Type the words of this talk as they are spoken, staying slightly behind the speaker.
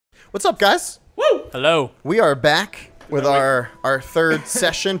What's up, guys? Woo! Hello. We are back with our third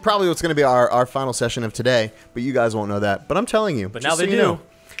session. Probably what's going to be our final session of today, but you guys won't know that. But I'm telling you. But now they so you do.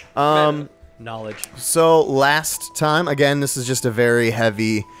 know. Knowledge. So last time, again, this is just a very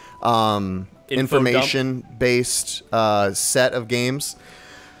heavy information-based set of games.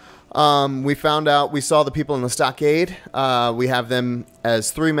 We found out, we saw the people in the stockade. We have them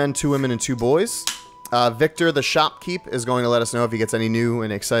as 3 men, 2 women, and 2 boys. Victor, the shopkeep, is going to let us know if he gets any new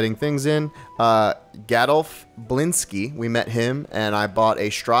and exciting things in. Gadolf Blinsky, we met him, and I bought a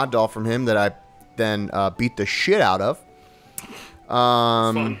Strahd doll from him that I then beat the shit out of.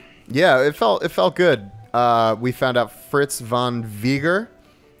 Fun. Yeah, it felt good. We found out Fritz von Wieger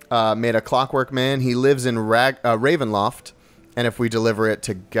made a clockwork man. He lives in Ravenloft, and if we deliver it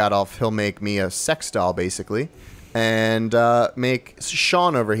to Gadolf, he'll make me a sex doll, basically. And make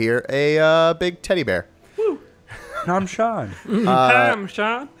Shawn over here a big teddy bear. Woo! I'm Shawn. I'm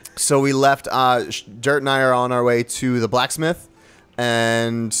Shawn. So we left. Dirt and I are on our way to the blacksmith,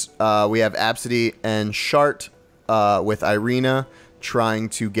 and we have Abcde and Shart with Irina trying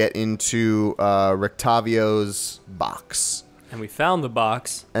to get into Rictavio's box. And we found the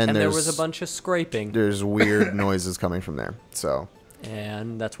box, and there was a bunch of scraping. There's weird noises coming from there. So.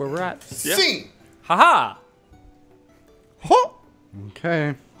 And that's where we're at. Yeah. Scene. Haha!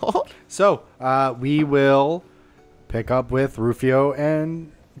 Okay. So, we will pick up with Rufio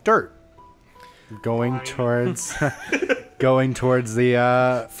and Dirt. Going towards the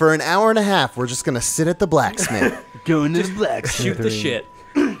For an hour and a half, we're just gonna sit at the blacksmith. going to the blacksmith. Shoot the shit.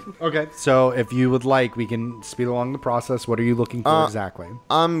 Okay. So, if you would like, we can speed along the process. What are you looking for exactly?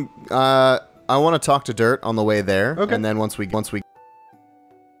 I want to talk to Dirt on the way there, Okay. and then once we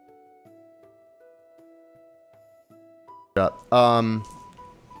up.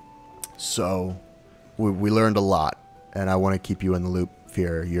 So we learned a lot, and I want to keep you in the loop,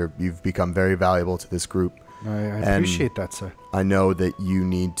 Fear. You've become very valuable to this group. I appreciate that, sir. I know that you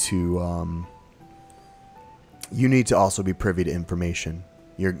need to also be privy to information.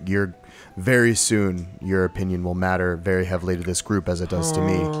 You're very soon, your opinion will matter very heavily to this group as it does to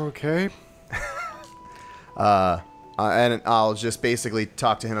me. Okay. And I'll just basically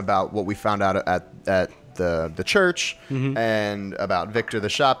talk to him about what we found out at the church, and about Victor the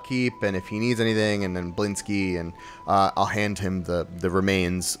shopkeep, and if he needs anything, and then Blinsky, and I'll hand him the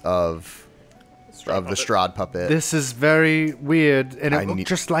remains of the Strahd puppet. This is very weird, and it looked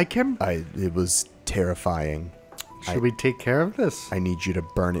just like him. It was terrifying. Should we take care of this I need you to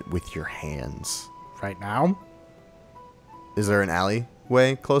burn it with your hands. right now? Is there an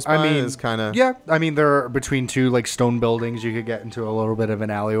alleyway close by? I mean, It's kind of yeah. I mean, there are between 2 like stone buildings. You could get into a little bit of an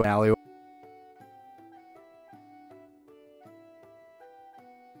alleyway.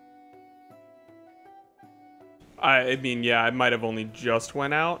 I mean, yeah, I might have only just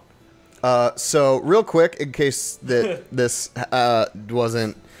went out. So real quick, in case that this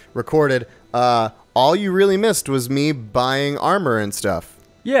wasn't recorded, all you really missed was me buying armor and stuff.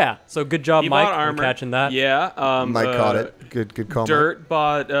 Yeah, so good job, He Mike, bought for armor. catching that. Yeah. Mike caught it. Good call. Dirt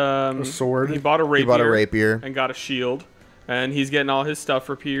bought a sword. He bought a rapier. He bought a rapier. And got a shield. And he's getting all his stuff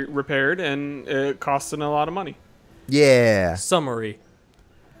repaired, and it costs him a lot of money. Yeah. Summary.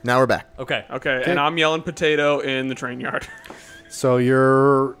 Now we're back. Okay. Okay, and I'm yelling potato in the train yard. So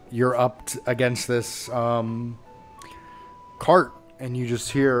you're up against this cart, and you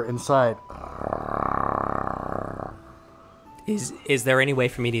just hear inside. Is there any way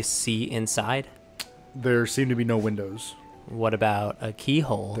for me to see inside? There seem to be no windows. What about a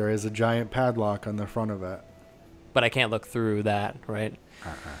keyhole? There is a giant padlock on the front of it. But I can't look through that, right?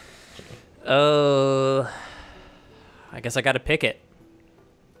 I guess I gotta pick it.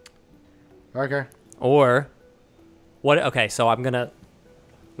 Okay. Or what? Okay, so I'm gonna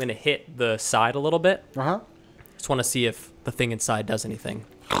hit the side a little bit. Just want to see if the thing inside does anything.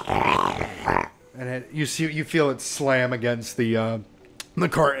 And you feel it slam against the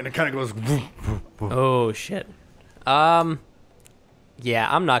cart, and it kind of goes. Woof, woof, woof. Oh shit. Yeah,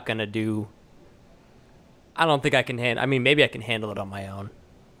 I'm not gonna do. I don't think I can handle. I mean, maybe I can handle it on my own.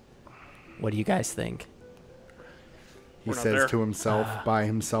 What do you guys think? He We're not says there. to himself, by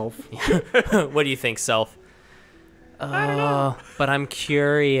himself. What do you think, Self? I don't know. But I'm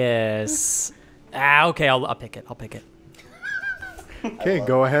curious. Okay, I'll pick it. I'll pick it. Okay,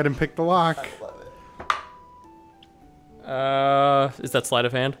 go ahead and pick the lock. Is that sleight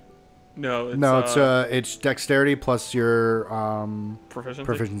of hand? No, It's dexterity plus your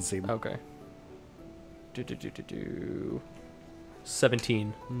proficiency. Okay.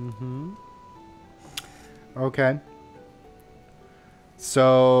 17. Okay.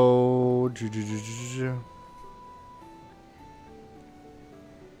 So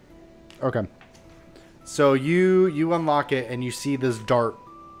Okay. So you unlock it and you see this dart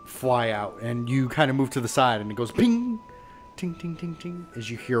fly out, and you kind of move to the side, and it goes ping, ting, ting, ting, ting, as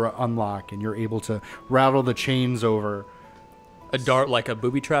you hear it unlock, and you're able to rattle the chains over. A dart like a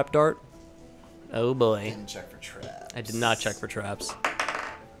booby trap dart? Oh boy. Didn't check for traps. I did not check for traps.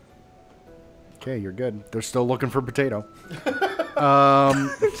 Okay, you're good. They're still looking for potato.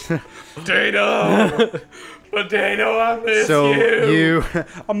 Potato! Potato, I miss you!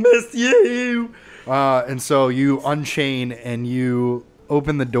 I miss you! And so you unchain and you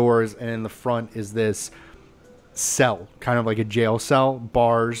open the doors, and in the front is this cell, kind of like a jail cell,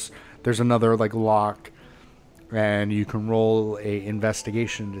 bars. There's another like lock, and you can roll a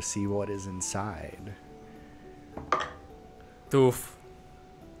investigation to see what is inside. Oof.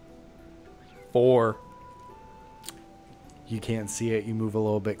 4. You can't see it. You move a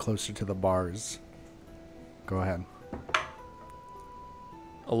little bit closer to the bars. Go ahead.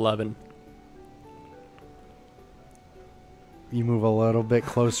 11. You move a little bit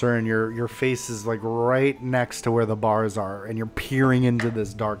closer, and your face is like right next to where the bars are, and you're peering into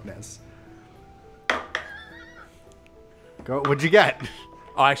this darkness. Go. What'd you get?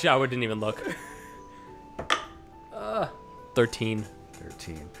 Oh, actually, I didn't even look. 13.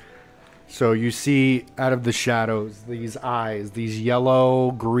 13. So you see out of the shadows these eyes, these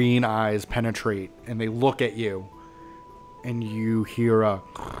yellow green eyes penetrate, and they look at you, and you hear a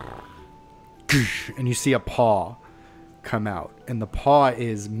and you see a paw come out, and the paw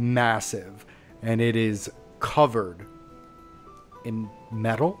is massive, and it is covered in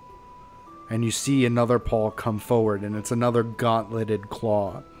metal, and you see another paw come forward, and it's another gauntleted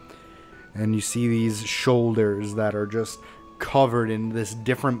claw, and you see these shoulders that are just covered in this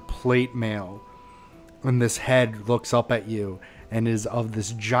different plate mail, and this head looks up at you and is of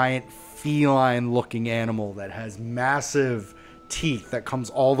this giant feline looking animal that has massive teeth that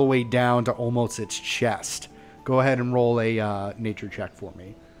comes all the way down to almost its chest. Go ahead and roll a nature check for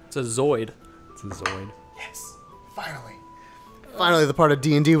me. It's a Zoid. It's a Zoid. Yes. Finally. Finally, the part of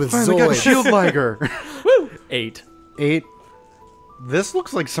D&D with Finally got Zoid. shield liger. Woo! 8. 8. This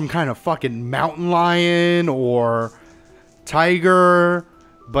looks like some kind of fucking mountain lion or tiger,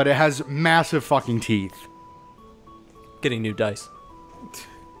 but it has massive fucking teeth. Getting new dice.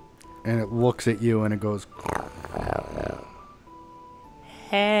 And it looks at you and it goes,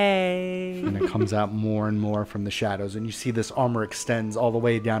 Hey. and it comes out more and more from the shadows, and you see this armor extends all the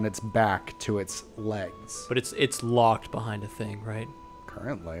way down its back to its legs. But it's locked behind a thing, right?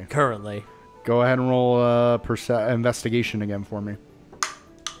 Currently. Go ahead and roll a investigation again for me.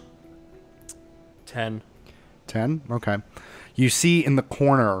 10. 10? Okay. You see in the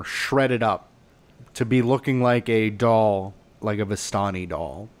corner, shredded up, to be looking like a doll, like a Vistani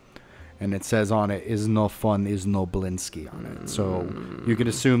doll. And it says on it, "Is no fun, is no Blinsky" on it. So you could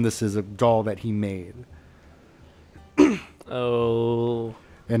assume this is a doll that he made. Oh.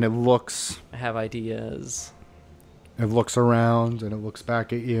 And it looks... I have ideas. It looks around, and it looks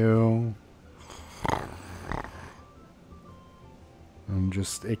back at you. And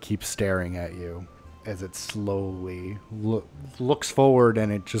just, it keeps staring at you as it slowly looks forward,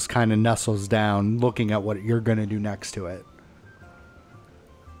 and it just kind of nestles down, looking at what you're going to do next to it.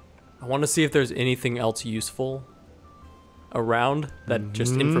 I want to see if there's anything else useful around that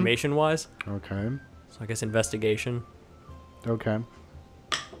just information-wise. Okay. So I guess investigation. Okay.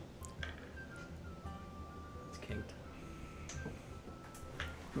 It's kinked.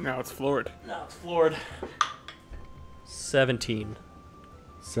 Now it's floored. Now it's floored. 17.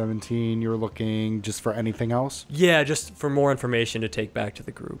 17, you're looking just for anything else? Yeah, just for more information to take back to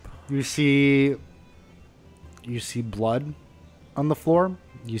the group. You see blood on the floor.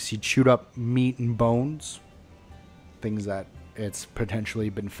 You see chewed up meat and bones. Things that it's potentially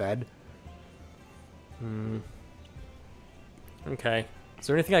been fed. Okay. Is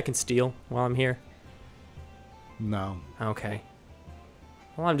there anything I can steal while I'm here? No. Okay.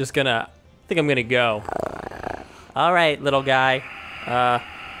 Well, I think I'm gonna go. All right, little guy.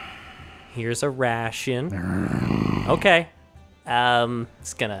 Here's a ration. Okay.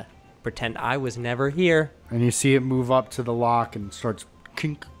 It's gonna pretend I was never here. And you see it move up to the lock and starts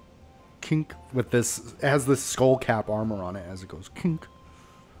kink, kink with this. It has this skull cap armor on it as it goes kink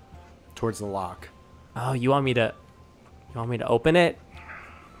towards the lock. Oh, you want me to open it?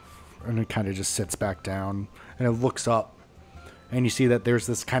 And it kind of just sits back down, and it looks up, and you see that there's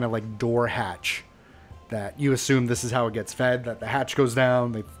this kind of like door hatch that you assume this is how it gets fed, that the hatch goes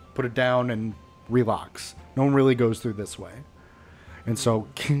down, they put it down and relocks. No one really goes through this way. And so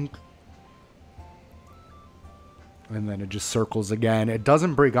kink, and then it just circles again. It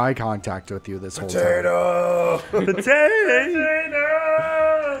doesn't break eye contact with you this whole time. Potato! Potato!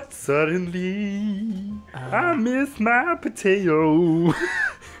 Suddenly, I miss my potato.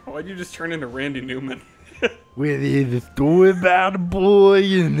 Why'd you just turn into Randy Newman? With the story about a boy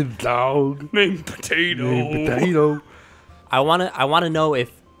and the dog Named Potato. named Potato. I wanna know if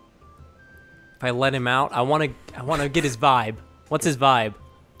I let him out. I wanna get his vibe. What's his vibe?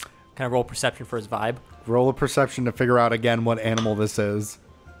 Can I roll perception for his vibe? Roll a perception to figure out again what animal this is.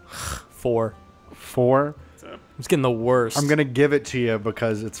 4. 4. I'm just getting the worst. I'm gonna give it to you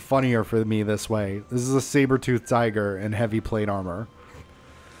because it's funnier for me this way. This is a saber-toothed tiger in heavy plate armor.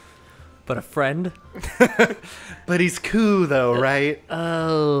 But a friend? But he's cool though, right?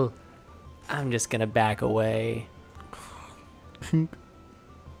 Oh. I'm just gonna back away. Kink.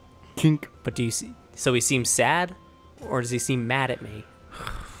 Kink. But do you see? So he seems sad, or does he seem mad at me?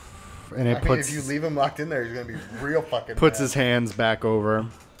 And it puts if you leave him locked in there, he's gonna be real fucking. puts mad. his hands back over.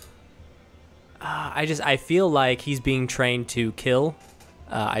 I feel like he's being trained to kill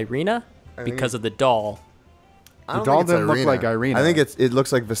Irina because of the doll. I don't The doll think it's didn't look like Irina. I think it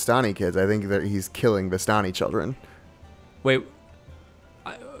looks like Vistani kids. I think that he's killing Vistani children. Wait.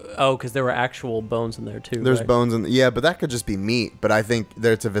 Because there were actual bones in there too. There's right? bones in yeah, but that could just be meat. But I think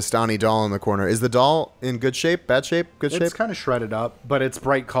there's a Vistani doll in the corner. Is the doll in good shape? Bad shape? Good shape? It's kind of shredded up, but it's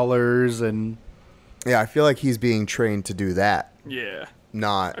bright colors and Yeah, I feel like he's being trained to do that. Yeah.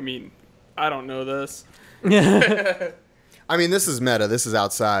 Not. I mean, I don't know this. I mean, this is meta. This is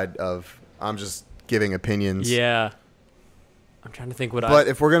outside of. I'm just giving opinions. Yeah. I'm trying to think what But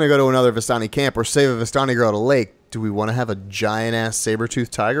if we're gonna go to another Vistani camp or save a Vistani girl at a lake, do we want to have a giant ass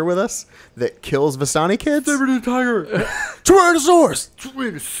saber-toothed tiger with us that kills Vistani kids? saber-toothed tiger. Tyrannosaurus.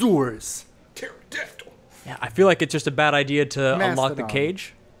 Tyrannosaurus. Pterodactyl. Yeah, I feel like it's just a bad idea to unlock the Mastodon.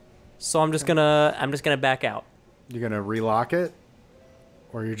 cage. So I'm just gonna back out. You're gonna relock it,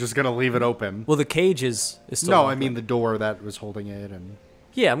 or you're just gonna leave it open? Well, the cage is still No, I locked mean up. the door that was holding it, and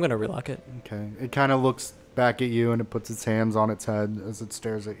Yeah, I'm gonna relock it. okay, it kind of looks back at you and it puts its hands on its head as it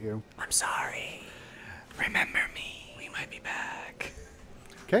stares at you. I'm sorry. Remember me. We might be back.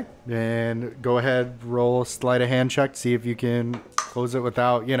 Okay, and go ahead, roll a sleight of hand check, see if you can close it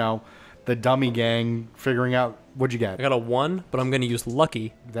without, the dummy gang figuring out what'd you I get. got a 1, but I'm gonna use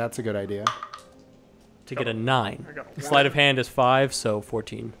lucky That's a good idea. to get a 9. I got a Sleight of hand is 5, so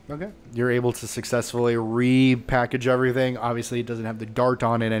 14. Okay. You're able to successfully repackage everything. Obviously, it doesn't have the dart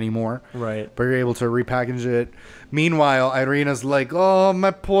on it anymore. Right. But you're able to repackage it. Meanwhile, Irina's like, oh,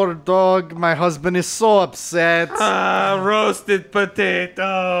 my poor dog. My husband is so upset. Roasted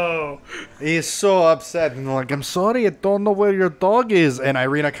potato. He's so upset. And like, I'm sorry, I don't know where your dog is. And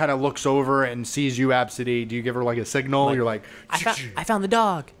Irina kind of looks over and sees you, Abcde. Do you give her like a signal? You're like, I found the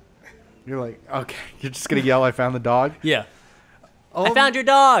dog. you're like, okay. You're just going to yell, I found the dog? Yeah. Oh, I found your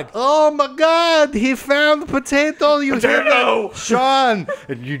dog. Oh my God! He found the potato. You hear Potato! that, Shawn?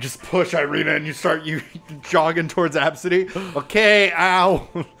 And you just push Irina, and you jogging towards Abcde. Okay, ow!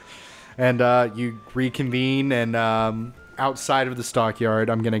 And you reconvene, and outside of the stockyard,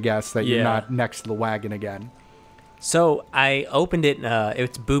 I'm gonna guess that you're Yeah. not next to the wagon again. So I opened it.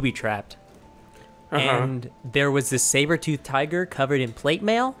 It's booby trapped, and there was this saber-toothed tiger covered in plate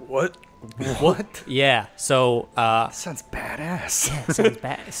mail. What? What? Yeah. So Sounds badass. sounds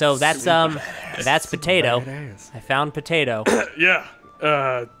bad. So that's potato. Badass. I found potato. Yeah.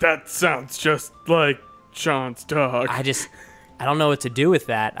 That sounds just like Shawn's dog. I don't know what to do with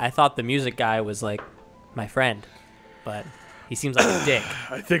that. I thought the music guy was like my friend, but he seems like a dick.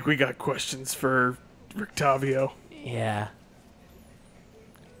 I think we got questions for Rictavio. Yeah.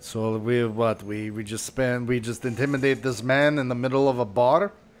 So we just intimidate this man in the middle of a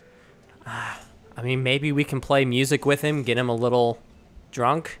bar? I mean, maybe we can play music with him, get him a little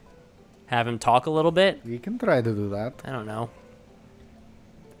drunk, have him talk a little bit. We can try to do that. I don't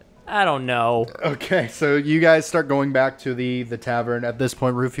know. Okay, so you guys start going back to the tavern. At this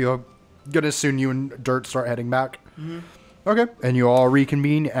point, Rufio, I'm gonna assume you and Dirt start heading back. Mm-hmm. Okay, and you all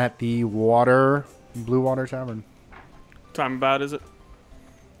reconvene at the Blue Water Tavern. Time about is it?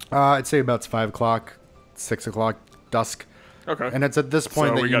 I'd say about 5 o'clock, 6 o'clock, dusk. Okay. And it's at this point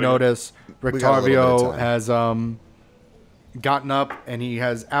So that we you gotta- notice We got a little bit Rictavio of time. has gotten up and he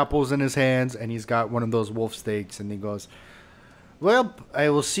has apples in his hands and he's got one of those wolf steaks and he goes, well, I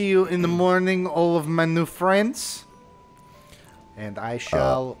will see you in the morning, all of my new friends, and I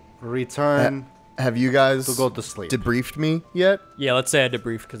shall return Have you guys to go to sleep. debriefed me yet? Yeah, let's say I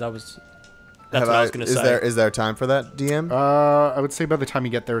debrief because that's Have what I was gonna say. Is there time for that, DM? I would say by the time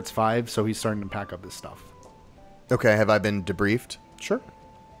you get there, it's 5, so he's starting to pack up his stuff. Okay, have I been debriefed? Sure.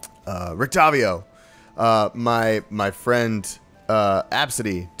 Rictavio, my friend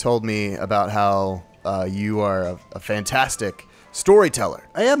Abcde told me about how you are a fantastic storyteller.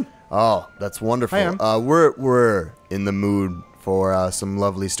 I am. Oh, that's wonderful. I am. We're in the mood for some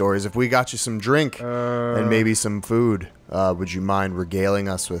lovely stories. If we got you some drink and maybe some food, would you mind regaling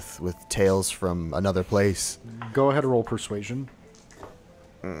us with tales from another place? Go ahead and roll persuasion.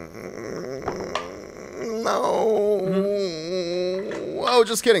 No. Oh,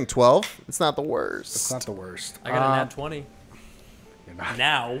 just kidding. 12. It's not the worst. It's not the worst. I got a nat 20.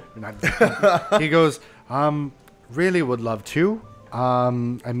 Now. He goes, really would love to. I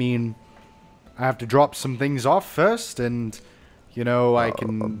mean, I have to drop some things off first, and you know, I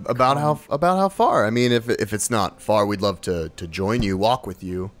can About how far? I mean, if it's not far, we'd love to join you, walk with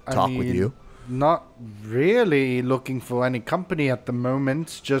you, talk with you. Not really looking for any company at the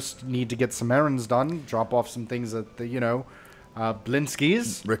moment. Just need to get some errands done. Drop off some things at the,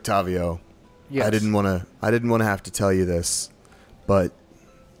 Blinsky's. Rictavio. Yes. I didn't want to have to tell you this, but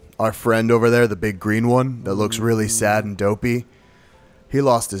our friend over there, the big green one that looks really sad and dopey, he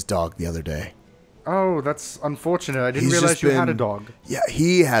lost his dog the other day. Oh, that's unfortunate. I didn't He's realize just you had a been- dog. Yeah,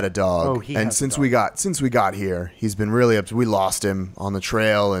 he had a dog. Oh, he and has a since dog. we got here, he's been really upset. We lost him on the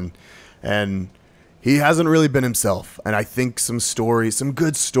trail, and he hasn't really been himself. And I think some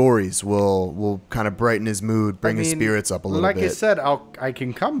good stories will kind of brighten his mood, bring his spirits up a little bit. Like I said, I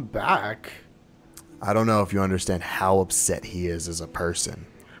can come back. I don't know if you understand how upset he is as a person.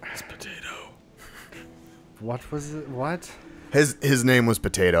 It's Potato. What was it? What? His name was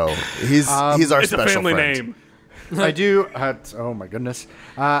Potato. He's our It's a special family friend. name. I do. Oh my goodness.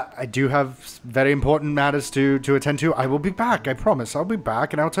 I do have very important matters to attend to. I will be back. I promise. I'll be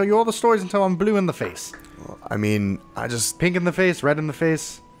back, and I'll tell you all the stories until I'm blue in the face, I mean, pink in the face, red in the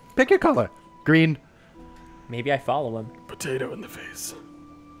face. Pick your color. Green. Maybe I follow him. Potato in the face.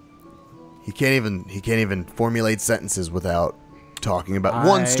 he can't even formulate sentences without talking about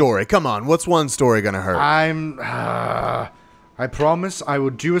one story. Come on, what's one story gonna hurt? I promise I will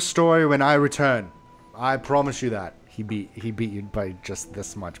do a story when I return. I promise you that. He beat you by just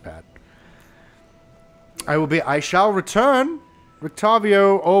this much, Pat. I shall return.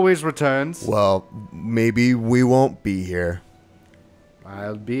 Rictavio always returns. Well, maybe we won't be here.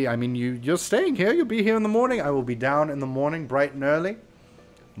 You're staying here. You'll be here in the morning. I will be down in the morning, bright and early.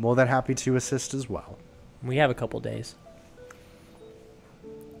 More than happy to assist as well. We have a couple days.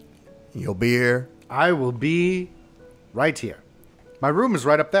 You'll be here. I will be right here. My room is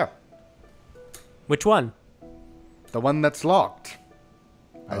right up there. Which one? The one that's locked.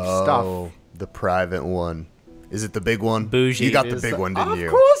 I have stuff. The private one. Is it the big one? Bougie. You got the Is big one, didn't you?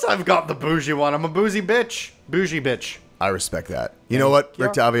 Of course I've got the bougie one. I'm a bougie bitch. Bougie bitch. I respect that. You know what, Yeah.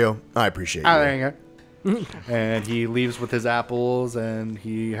 Rictavio? I appreciate you. There you go. And he leaves with his apples, and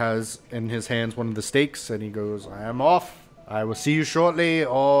he has in his hands one of the steaks, and he goes, I am off. I will see you shortly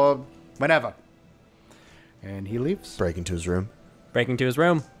or whenever. And he leaves. Break into his room. Breaking to his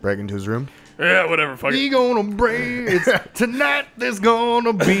room. Break into his room. Yeah, whatever. Fuck We it. gonna break. Tonight there's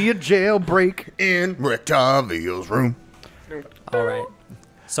gonna be a jailbreak. In Rictavio's room. All right.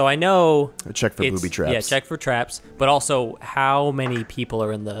 So I know Check for booby traps. Yeah, check for traps. But also, how many people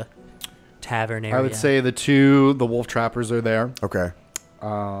are in the tavern area? I would say the wolf trappers are there. Okay.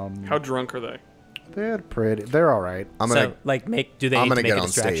 How drunk are they? They're pretty. They're all right. I'm gonna do they I'm need gonna to make get a on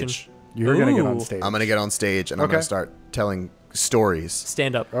distraction? stage. You're gonna get on Ooh. stage. I'm gonna get on stage and I'm Okay. gonna start telling stories.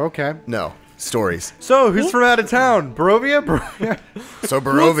 Stand up. Okay. No, stories. So who's from out of town? Barovia? So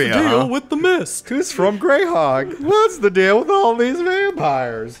Barovia, huh? with the mist? Who's from Greyhawk? What's the deal with all these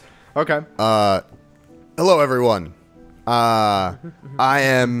vampires? Okay. Hello, everyone. I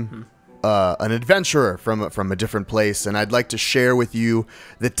am an adventurer from a different place, and I'd like to share with you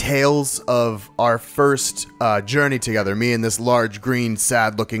the tales of our first journey together. Me and this large, green,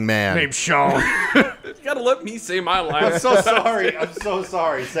 sad-looking man. Name's Shawn. You gotta let me say my line. I'm so sorry. I'm so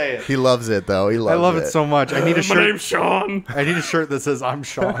sorry. Say it. He loves it, though. He loves it. I love it so much. I need a My shirt. name's Shawn. I need a shirt that says I'm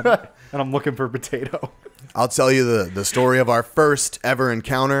Shawn, and I'm looking for Potato. I'll tell you the story of our first ever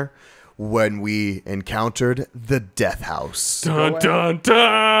encounter when we encountered the Death House. Dun dun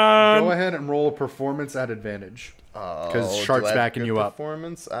dun. Go ahead and roll a performance at advantage. Because Oh, Shart's do I have backing good you up.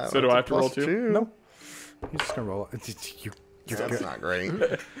 Performance? So do I have to roll too? No. You're just gonna roll it. You're That's not great.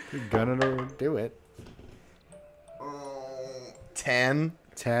 gonna do it. 10.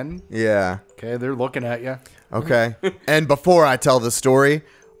 10. Yeah. Okay, they're looking at you. Okay. And before I tell the story,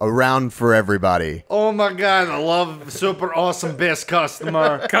 a round for everybody. Oh my god, I love super awesome best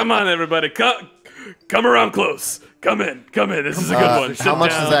customer. Come on, everybody. Come around close. Come in. This is a good one. How much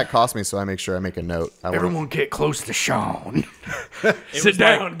does that cost me so I make sure I make a note? Everyone get close to Shawn. Sit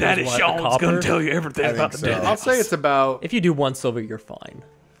down. Daddy what, a Shawn's copper? gonna tell you everything about the so. death. I'll say it's about If you do 1 silver, you're fine.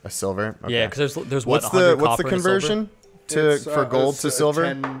 A silver? Okay. Yeah, because there's what's what, 100 the copper and a silver? conversion for gold to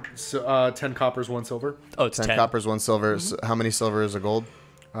silver? 10 coppers, 1 silver. Oh, it's 10. 10 coppers, 1 silver. So how many silver is a gold?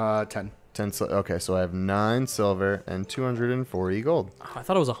 10. 10. Okay, so I have 9 silver and 240 gold. Oh, I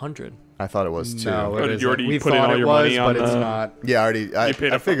thought it was 100. I thought it was 2. No, Oh, it did you already we put in thought all it your was, money on but it's the- not. Yeah, I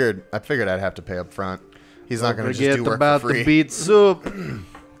paid up figured I'd have to pay up front. He's not going to just Forget do work about for free. the beet soup.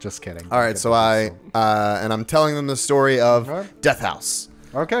 Just kidding. All right, so and I'm telling them the story of Okay. Death House.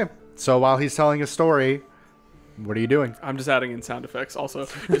 Okay. So while he's telling a story, what are you doing? I'm just adding in sound effects also.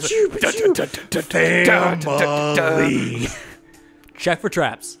 Check for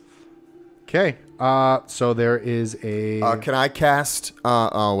traps. Okay. So there is a. Can I cast?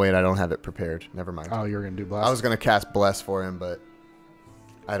 Oh wait, I don't have it prepared. Never mind. Oh, you're gonna do blast. I was gonna cast Bless for him, but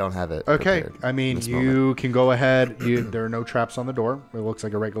I don't have it. Okay. prepared I mean, this you moment. can go ahead. There are no traps on the door. It looks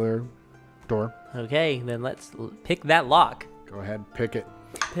like a regular door. Okay, then let's pick that lock. Go ahead, pick it.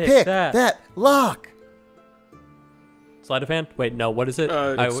 Pick that lock. Sleight of hand? Wait, no, what is it?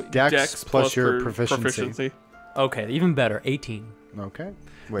 Dex plus your proficiency. Okay, even better. 18. Okay.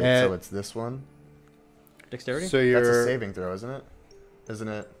 Wait, And- so it's this one? Dexterity? So That's a you're. saving throw, isn't it? Isn't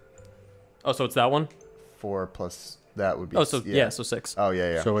it? Oh, so it's that one? 4 plus that would be. Oh, so yeah, so 6. Oh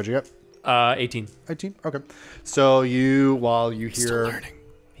yeah. So what'd you get? 18. 18. Okay. So while you hear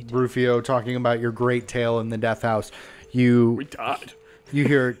Rufio talking about your great tale in the death house, We you died.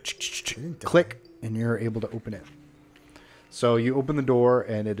 hear click, and you're able to open it. So you open the door,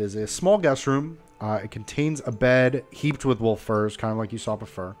 and it is a small guest room. It contains a bed heaped with wolf furs, kind of like you saw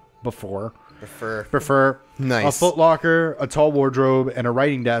before. Prefer Nice. a foot locker, a tall wardrobe, and a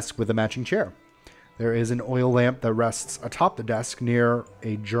writing desk with a matching chair. There is an oil lamp that rests atop the desk near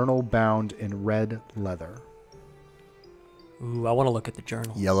a journal bound in red leather. Ooh, I want to look at the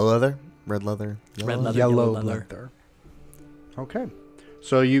journal. Yellow leather, red leather, Red leather, Yellow leather. leather. Okay.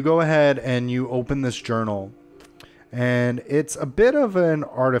 So you go ahead and you open this journal, and it's a bit of an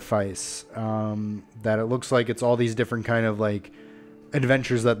artifice that it looks like it's all these different kind of like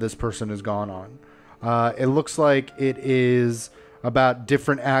adventures that this person has gone on. It looks like it is about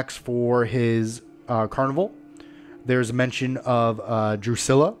different acts for his carnival. There's mention of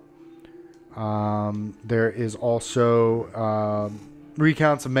Drusilla. There is also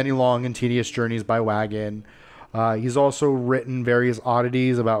recounts of many long and tedious journeys by wagon. He's also written various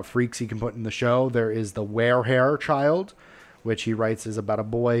oddities about freaks he can put in the show. There is the Werehair Child, which he writes is about a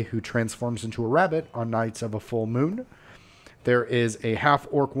boy who transforms into a rabbit on nights of a full moon. There is a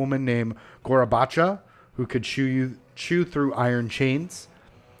half-orc woman named Gorabacha who could chew through iron chains.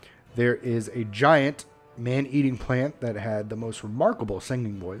 There is a giant man-eating plant that had the most remarkable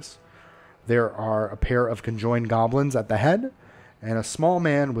singing voice. There are a pair of conjoined goblins at the head, and a small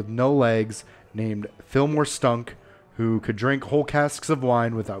man with no legs named Fillmore Stunk, who could drink whole casks of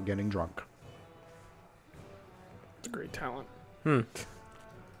wine without getting drunk. It's a great talent. I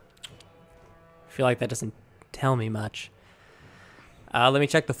feel like that doesn't tell me much. Let me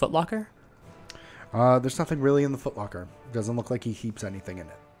check the footlocker. There's nothing really in the footlocker. Doesn't look like he keeps anything in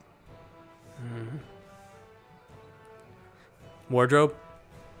it. Wardrobe.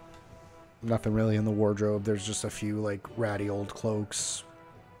 Nothing really in the wardrobe. There's just a few like ratty old cloaks.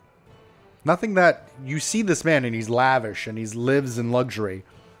 Nothing that you see this man and he's lavish and he lives in luxury.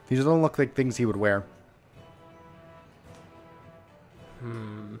 These don't look like things he would wear.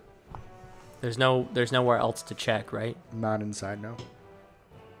 There's nowhere else to check, right? Not inside, no.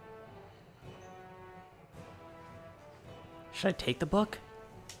 Should I take the book?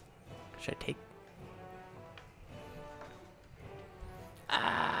 Should I take?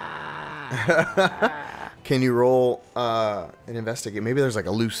 Can you roll an investigate? Maybe there's like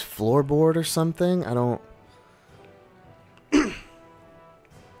a loose floorboard or something. I don't.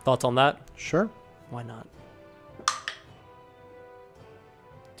 Thoughts on that? Sure. Why not?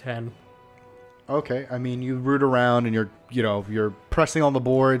 10. Okay. I mean, you root around and you're pressing on the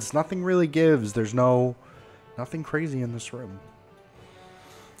boards. Nothing really gives. There's nothing crazy in this room.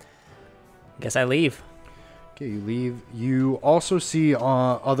 Guess I leave. Okay, you leave. You also see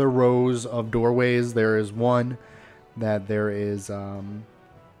other rows of doorways. There is one that that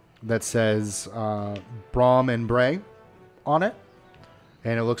says Brom and Bray on it,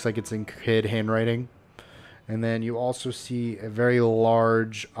 and it looks like it's in kid handwriting. And then you also see a very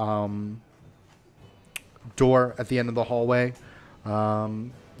large door at the end of the hallway.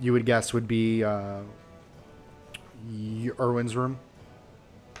 You would guess would be Irwin's room.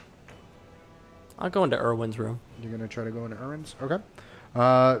 I'll go into Irwin's room. You're going to try to go into Irwin's? Okay.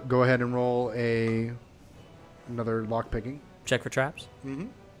 Go ahead and roll another lock picking. Check for traps. Mm-hmm.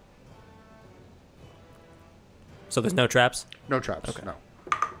 So there's no traps? No traps. Okay. No.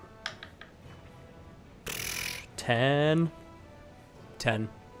 10. 10.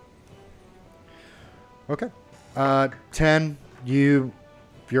 Okay. 10. You're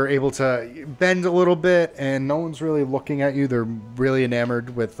able to bend a little bit, and no one's really looking at you. They're really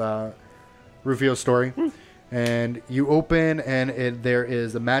enamored with Rufio's story. And you open, and there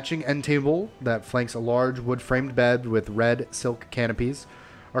is a matching end table that flanks a large wood-framed bed with red silk canopies.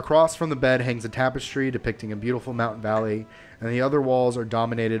 Across from the bed hangs a tapestry depicting a beautiful mountain valley, and the other walls are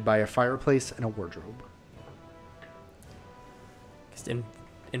dominated by a fireplace and a wardrobe. Just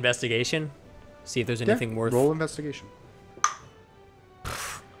investigation. See if there's anything worth. Roll investigation.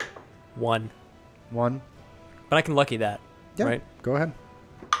 1. 1. But I can lucky that. Yeah, Right? go ahead.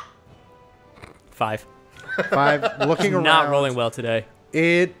 5. 5. Looking around. Not rolling well today.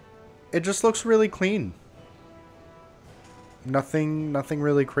 It just looks really clean. Nothing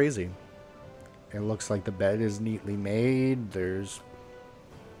really crazy. It looks like the bed is neatly made. There's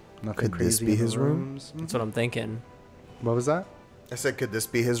nothing Could crazy. this be in the his room? rooms. That's what I'm thinking. What was that? I said, could this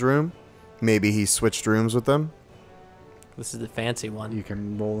be his room? Maybe he switched rooms with them. This is the fancy one. You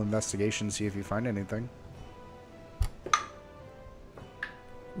can roll investigation, see if you find anything.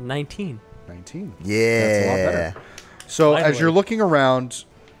 19. 19. Yeah. That's a lot better. So as Finally. you're looking around,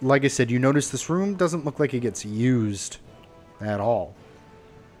 like I said, you notice this room doesn't look like it gets used at all.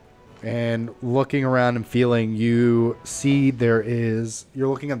 And looking around and feeling, you see you're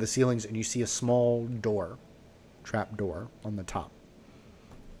looking at the ceilings and you see a small door, trap door on the top.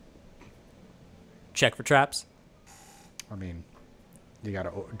 Check for traps. I mean, you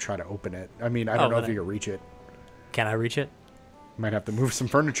gotta try to open it. I mean, I don't know if you can reach it. Can I reach it? Might have to move some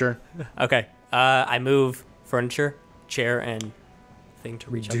furniture. Okay. I move furniture, chair, and thing to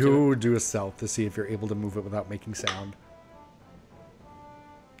reach up to it. Do a stealth to see if you're able to move it without making sound.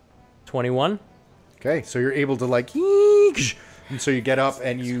 21. Okay, so you're able to like, yeesh, and so you get up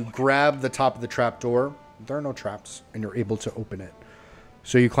and you grab the top of the trap door. There are no traps, and you're able to open it.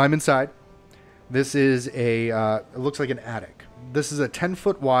 So you climb inside. This is it looks like an attic. This is a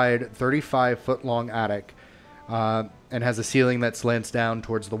 10-foot wide, 35-foot long attic, and has a ceiling that slants down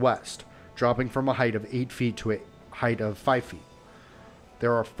towards the west, dropping from a height of 8 feet to a height of 5 feet.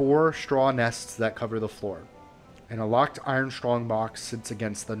 There are 4 straw nests that cover the floor, and a locked iron strongbox sits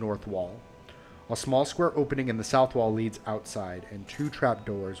against the north wall. A small square opening in the south wall leads outside, and 2 trap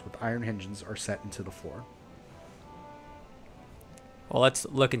doors with iron hinges are set into the floor. Well, let's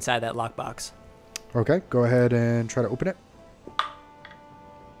look inside that lockbox. Okay, go ahead and try to open it.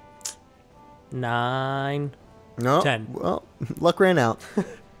 9. No. 10. Well, luck ran out.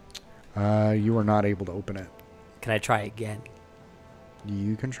 You are not able to open it. Can I try again?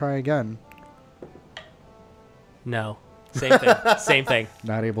 You can try again. No. Same thing. Same thing.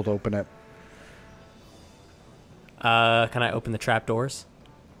 Not able to open it. Can I open the trap doors?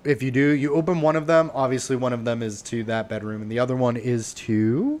 If you do, you open one of them. Obviously, one of them is to that bedroom, and the other one is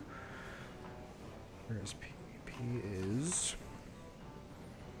to... Where's P? P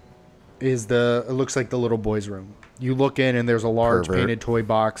is the... It looks like the little boy's room. You look in, and there's a large painted toy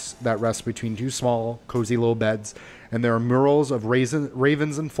box that rests between 2 small, cozy little beds, and there are murals of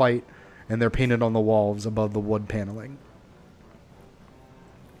ravens in flight, and they're painted on the walls above the wood paneling.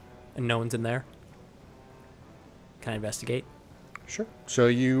 And no one's in there? Can I investigate? Sure. So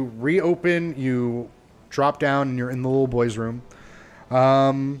you reopen, you drop down, and you're in the little boy's room.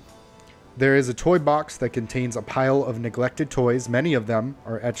 There is a toy box that contains a pile of neglected toys. Many of them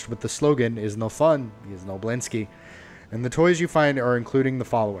are etched with the slogan, "Is no fun, is no Blinsky." And the toys you find are including the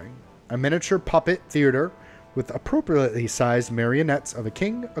following: a miniature puppet theater with appropriately sized marionettes of a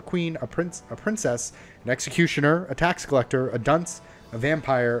king, a queen, a prince, a princess, an executioner, a tax collector, a dunce, a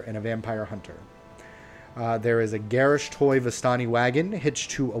vampire, and a vampire hunter. There is a garish toy Vistani wagon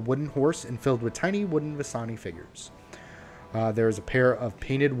hitched to a wooden horse and filled with tiny wooden Vistani figures. There is a pair of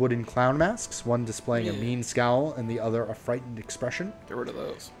painted wooden clown masks, one displaying a mean scowl and the other a frightened expression. Get rid of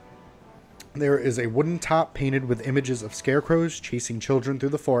those. There is a wooden top painted with images of scarecrows chasing children through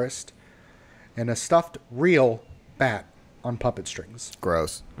the forest, and a stuffed real bat on puppet strings.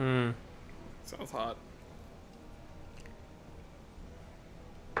 Gross. Sounds hot.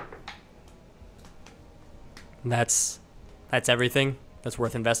 That's everything that's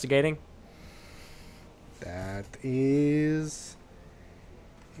worth investigating. That is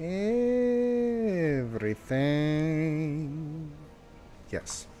everything.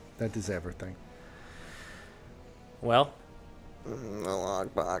 Yes, that is everything. Well, The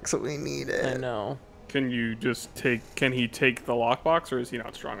lockbox, we need it. I know. Can he take the lockbox, or is he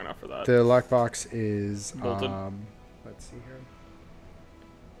not strong enough for that? The lockbox is Bolted? Let's see here.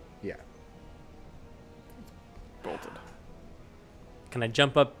 Yeah. Bolted. Can I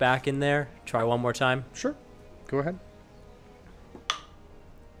jump up back in there? Try one more time? Sure. Go ahead.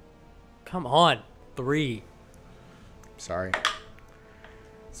 Come on. 3. Sorry.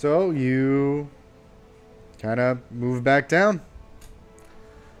 So you kind of move back down.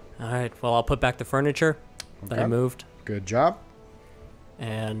 All right. Well, I'll put back the furniture that I Okay. moved Good job.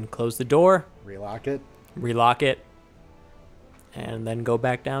 and close the door, Relock it. relock it, and then go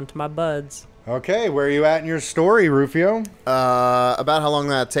back down to my buds. Okay, where are you at in your story, Rufio? About how long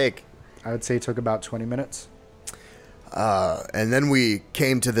did that take? I would say it took about 20 minutes. And then we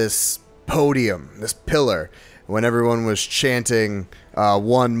came to this podium, this pillar, when everyone was chanting,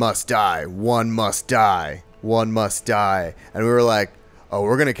 one must die, one must die, one must die. And we were like, oh,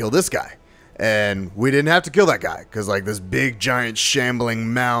 we're going to kill this guy. And we didn't have to kill that guy because, like, this big, giant,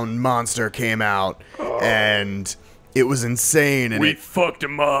 shambling mound monster came out. And it was insane. And We fucked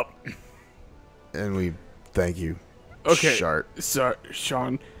him up. and we thank you, Okay. Shart. Sorry,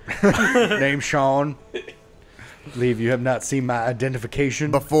 Shawn. Name Shawn. Believe you have not seen my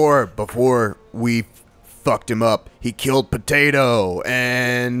identification. Before we fucked him up, he killed Potato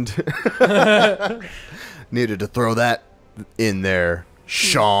and needed to throw that in there,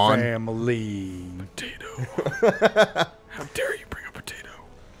 Shawn. Family. Potato. How dare you bring a potato?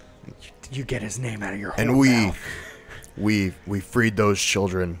 Did you get his name out of your And whole mouth? we freed those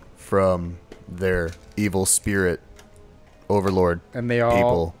children from their evil spirit overlord. And they all,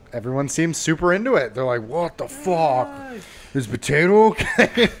 people. everyone seems super into it. They're like, what the fuck? Is Potato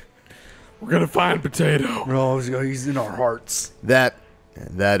okay? We're gonna find potato. No, he's in our hearts. That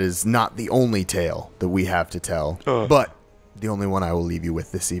is not the only tale that we have to tell, but the only one I will leave you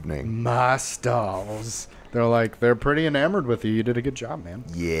with this evening. My stars. They're pretty enamored with you. You did a good job, man.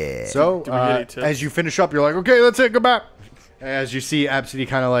 Yeah. So, Did we get any tips? as you finish up, you're like, okay, that's it, go back. As you see Abcde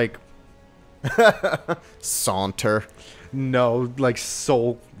kind of like, Saunter. no, like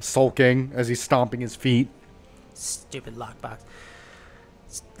sulking as he's stomping his feet. Stupid lockbox.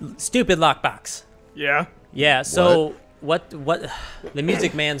 Stupid lockbox. Yeah. Yeah, so what the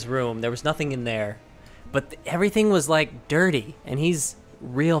music man's room, there was nothing in there. But everything was like dirty and he's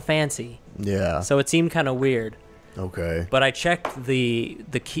real fancy. Yeah. So it seemed kind of weird. Okay. But I checked the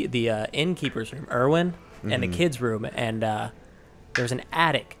innkeeper's room, Erwin, and the kids' room, and there's an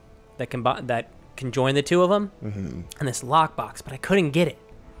attic that can join the two of them, and this lockbox, but I couldn't get it.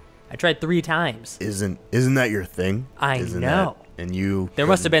 I tried 3 times. Isn't that your thing? I Isn't know. That, and you. There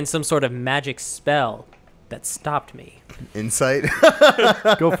must have been some sort of magic spell that stopped me. Insight.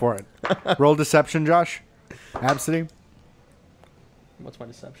 Go for it. Roll deception, Josh. Abcde. What's my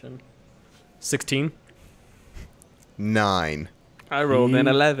deception? 16. 9. I rolled an He-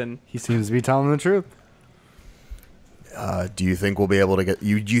 11. He seems to be telling the truth. Do you think we'll be able to get? Do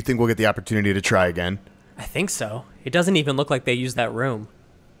you think we'll get the opportunity to try again? I think so. It doesn't even look like they used that room.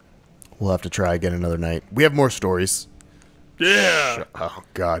 We'll have to try again another night. We have more stories. Yeah. Oh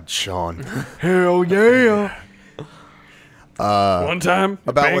God, Shawn. Hell yeah. One time,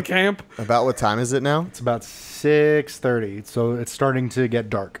 about band what- camp. About what time is it now? It's about 6:30, so it's starting to get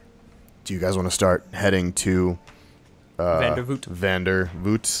dark. Do you guys want to start heading to Vandervoot.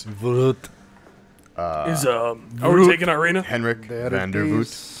 Vandervoot? Are we taking Irina? Henrik There it Vandervoot.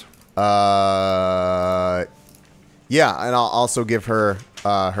 is. Yeah, and I'll also give her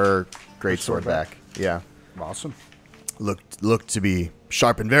her great sword back. Yeah, Awesome. looked to be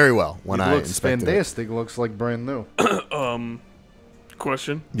sharpened very well when It I looks inspected it. fantastic. Looks like brand new.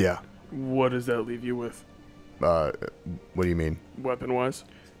 Question. Yeah. What does that leave you with, What do you mean? weapon-wise?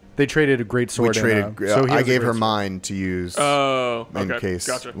 They traded a great sword. We traded. so he I has a gave great her sword. mine to use Oh, okay. in case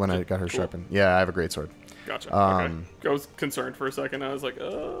Gotcha. when I got her Cool. sharpened. Yeah, I have a great sword. Gotcha. Okay. I was concerned for a second. I was like,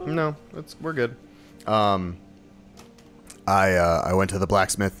 No, we're good. I went to the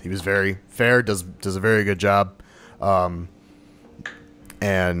blacksmith. He was very fair. Does a very good job.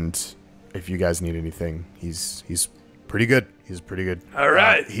 And if you guys need anything, he's pretty good. He's pretty good. All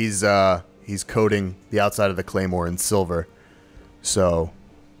right. He's coating the outside of the claymore in silver. So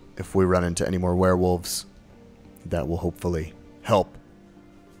if we run into any more werewolves, that will hopefully help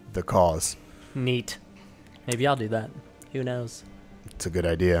the cause. Neat. Maybe I'll do that. Who knows? It's a good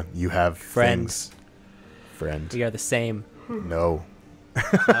idea. You have Friend. things. Friend. We are the same. No.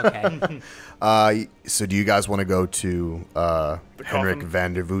 Okay. So do you guys want to go to Henrik coffin?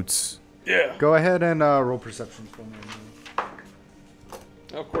 Vandervoot's? Yeah. Go ahead and roll perception for me.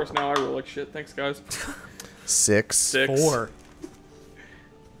 Of course, now I roll like shit. Thanks, guys. 6. 6. 4.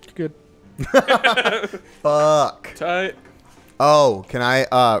 Good. Fuck. Tight. Oh, can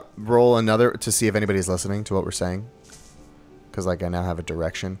I roll another to see if anybody's listening to what we're saying? Because like I now have a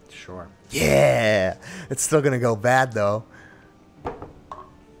direction. Sure. Yeah. It's still gonna go bad though.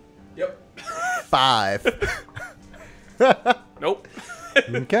 Yep. 5. Nope.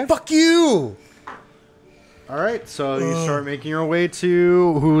 Okay. Fuck you! All right, so you start making your way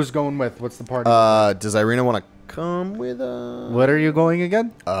to who's going with? What's the party? Does Irina want to come with us? What are you going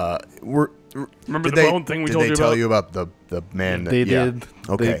again? Remember Did the bone thing we told you Did they tell about? you about the man? They yeah. did.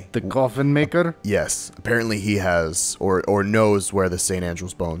 Okay. The coffin maker. Yes. Apparently he has or knows where the St.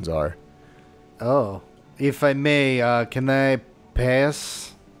 Andrew's bones are. Oh, if I may, can I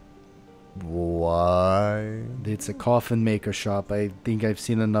pass? Why? It's a coffin maker shop. I think I've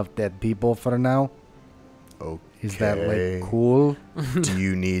seen enough dead people for now. Okay. Is that like cool? Do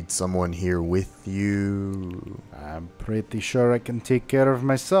you need someone here with you? I'm pretty sure I can take care of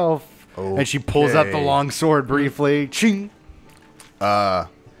myself. And she pulls out the Okay. long sword briefly. Ching. I'll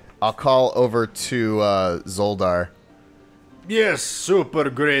call over to Zoldar. Yes, super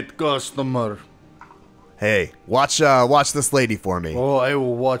great customer. Hey, watch this lady for me. Oh, I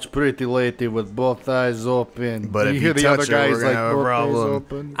will watch Pretty Lady with both eyes open. But if you hear you the touch other her, guys we're gonna like have a both eyes problem.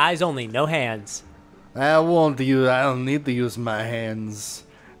 open. Eyes only, no hands. I don't need to use my hands.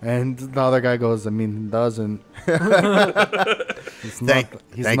 And the other guy goes, I mean, he doesn't. He's Thank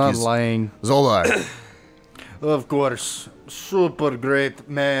not you, lying. Zoldar. Of course. Super great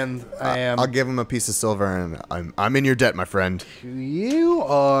man I am. I'll give him a piece of silver, and I'm in your debt, my friend. You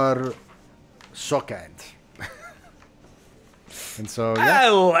are so kind. And so, I yeah,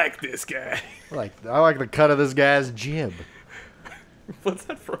 like this guy. I like the cut of this guy's jib. What's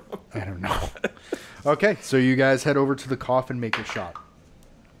that from? I don't know. Okay, so you guys head over to the coffin maker shop.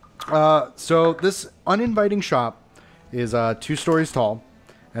 So this uninviting shop is 2 stories tall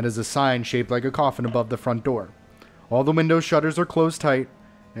and has a sign shaped like a coffin above the front door. All the window shutters are closed tight,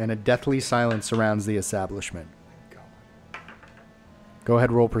 and a deathly silence surrounds the establishment. Go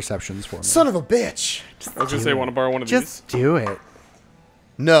ahead, roll perceptions for me. Son of a bitch. I was gonna say, want to borrow one of Just do it.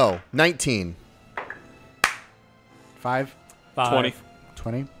 No, 19. 5, 5. 20.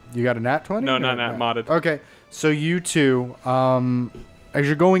 20. You got a nat 20? No, not nat, modded. Okay, so you two, as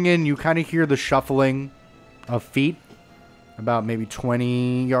you're going in, you kind of hear the shuffling of feet about maybe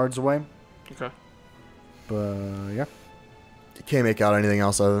 20 yards away. Okay. But, yeah. You can't make out anything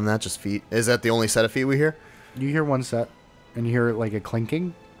else other than that, just feet. Is that the only set of feet we hear? You hear one set, and you hear like a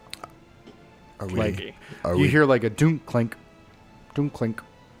clinking. Are we? Clanky. Are You we? hear like a dunk clink, dunk clink.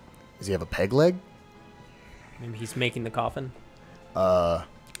 Does he have a peg leg? Maybe he's making the coffin.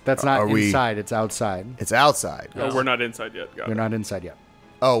 That's not Are we- inside, it's outside. It's outside. Oh, we're not inside yet. Got You're it. not inside yet.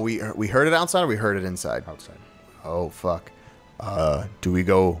 Oh, we heard it outside, or we heard it inside? Outside. Oh, fuck. Do we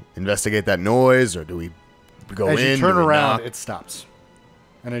go investigate that noise, or do we go As in? you turn do we around, knock? it stops.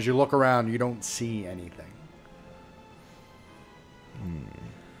 And as you look around, you don't see anything.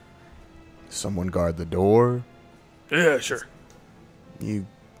 Someone guard the door. Yeah, sure. You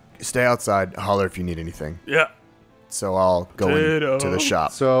stay outside. Holler if you need anything. Yeah. So I'll go Ditto. into the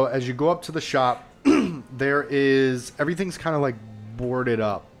shop. So as you go up to the shop, everything's kind of like boarded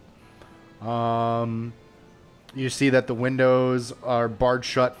up. You see that the windows are barred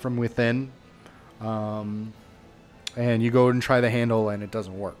shut from within. And you go and try the handle and it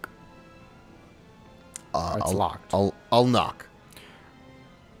doesn't work. It's locked. I'll knock.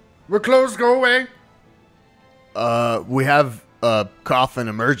 We're closed, go away. We have a coffin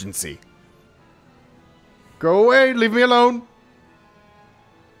emergency. Go away, leave me alone.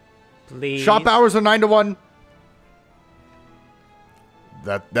 Please. Shop hours are 9 to 1.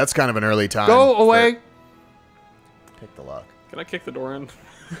 That's kind of an early time. Go for- away. Pick the lock. Can I kick the door in?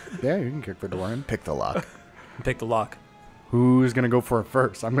 Yeah, you can kick the door in. Pick the lock. Pick the lock. Who's going to go for it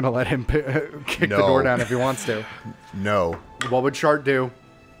first? I'm going to let him kick the No. door down if he wants to. No. What would Shart do?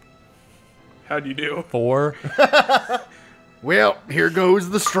 How'd you do? 4. Well, here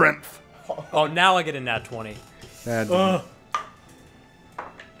goes the strength. Oh, now I get a nat 20. And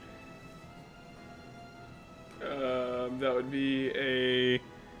That would be a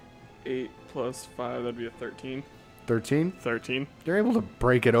 8 plus 5. That'd be a 13. 13. 13. You're able to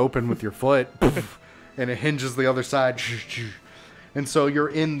break it open with your foot, and it hinges the other side. And so you're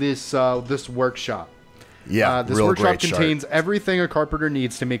in this this workshop. Yeah, This real workshop great Shart. contains everything a carpenter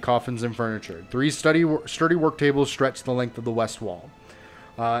needs to make coffins and furniture. 3 sturdy work tables stretch the length of the west wall.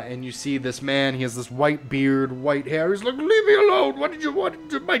 And you see this man, he has this white beard, white hair. He's like, leave me alone. What did you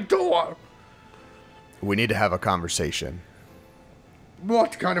want at my door? We need to have a conversation.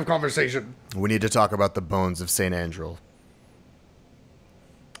 What kind of conversation? We need to talk about the bones of St. Andrew.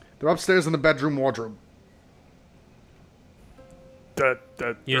 They're upstairs in the bedroom wardrobe. You're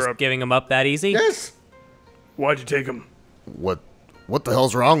They're just up. giving him up that easy? Yes. Why'd you take them? What the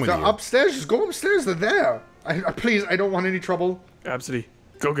hell's wrong with They're you? upstairs. Just go upstairs. They're there. Please, I don't want any trouble. Abcde,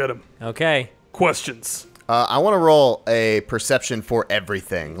 go get them. Okay. Questions. I want to roll a perception for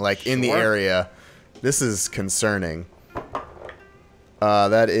everything, like in the Sure. area. This is concerning.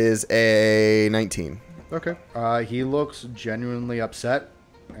 That is a 19. Okay. He looks genuinely upset,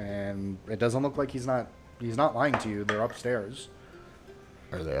 and it doesn't look like he's not lying to you. They're upstairs.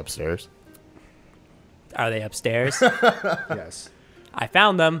 Are they upstairs? Are they upstairs? Yes. I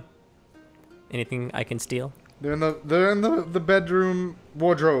found them. Anything I can steal? They're in the bedroom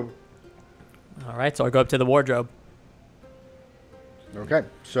wardrobe. All right, so I go up to the wardrobe. Okay.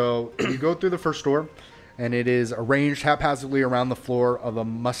 So you go through the first door, and it is arranged haphazardly around the floor of a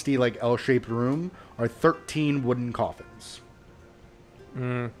musty, like L-shaped room are 13 wooden coffins.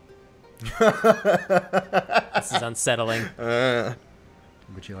 This is unsettling.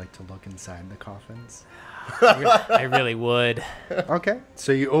 Would you like to look inside the coffins? I really would. Okay.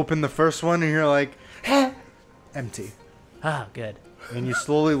 So you open the first one, and you're like, empty. Oh, good. And you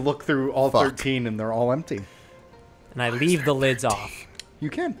slowly look through all Fuck. 13, and they're all empty. And I leave the lids off.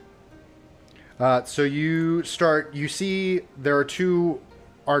 You can. So you see there are two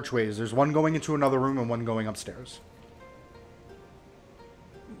archways. There's one going into another room and one going upstairs.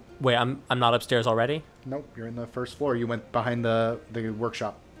 Wait, I'm not upstairs already? Nope, you're in the first floor. You went behind the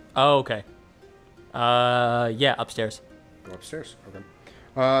workshop. Oh, okay. Yeah, upstairs. Go upstairs.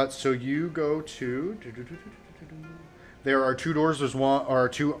 Okay. So you go to... There are two doors. There's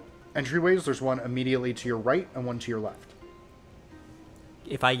two entryways. There's one immediately to your right and one to your left.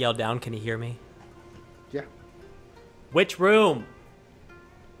 If I yell down, can he hear me? Yeah. Which room?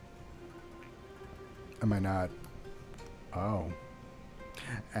 Am I not? Oh.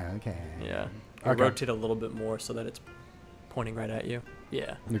 Okay. Yeah. I Okay. rotate a little bit more so that it's pointing right at you.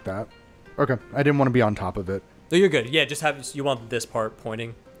 Yeah. Like that. Okay. I didn't want to be on top of it. No, you're good. Yeah, just have you want this part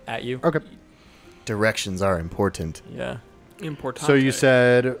pointing at you. Okay. Directions are important. Yeah. Importante. So you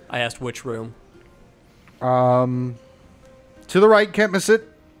said I asked which room. to the right, can't miss it.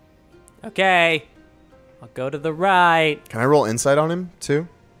 Okay. I'll go to the right. Can I roll insight on him too?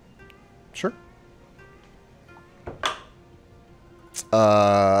 Sure.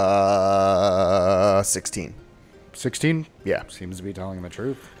 16. 16? Yeah. Seems to be telling the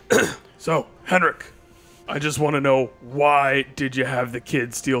truth. So, Henrik, I just want to know, why did you have the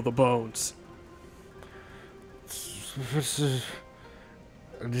kid steal the bones?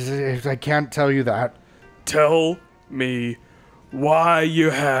 I can't tell you that. Tell me why you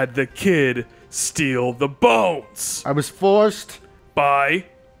had the kid steal the bones. I was forced. By...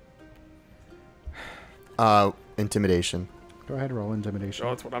 Intimidation. Go ahead, roll intimidation. Oh,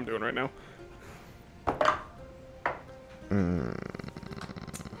 that's what I'm doing right now.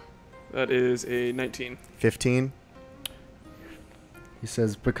 That is a 19. 15. He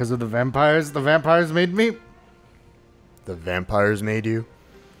says, because of the vampires made me. The vampires made you?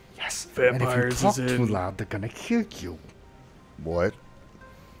 Yes. Vampires and is if you talk too in. loud, they're gonna kill you. What?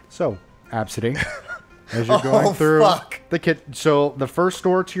 So, Abcde, as you're going through fuck. the kitchen. So, the first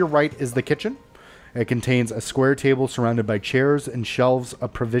door to your right is the kitchen. It contains a square table surrounded by chairs and shelves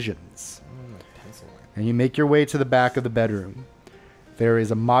of provisions. And you make your way to the back of the bedroom. There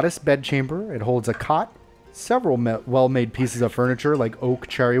is a modest bedchamber. It holds a cot, several well-made pieces of furniture like oak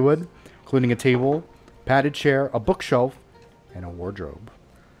cherrywood, including a table, padded chair, a bookshelf, and a wardrobe.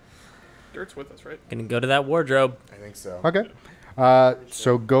 Dirt's with us, right? Gonna go to that wardrobe. I think so. Okay.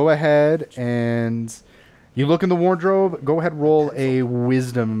 So go ahead and you look in the wardrobe. Go ahead, roll a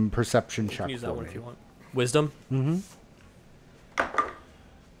wisdom perception check. Use that for one me. if you want. Wisdom. Mm-hmm.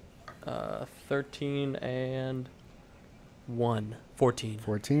 13 and 1. 14.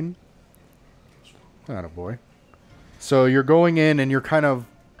 14. Atta boy. So you're going in and you're kind of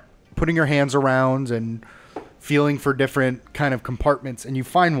putting your hands around and feeling for different kind of compartments, and you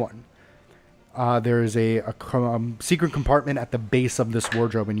find one. There is a secret compartment at the base of this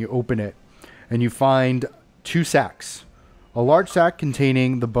wardrobe, and you open it, and you find two sacks. A large sack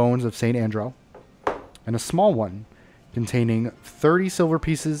containing the bones of St. Andro, and a small one containing 30 silver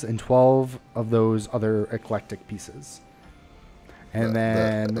pieces and 12 of those other eclectic pieces. And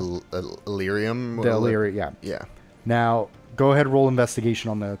then... Illyrium? The Illyrium, yeah. Yeah. Now, go ahead, roll investigation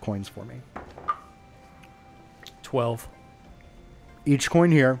on the coins for me. 12. Each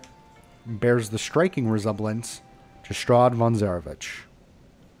coin here bears the striking resemblance to Strahd von Zarevich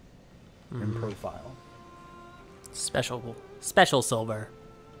in profile. Special silver.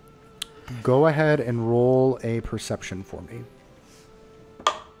 Go ahead and roll a perception for me.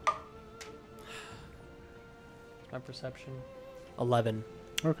 My perception. 11.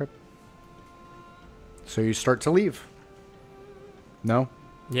 Okay. So you start to leave. No?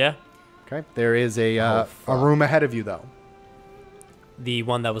 Yeah. Okay. There is a fuck. room ahead of you, though. The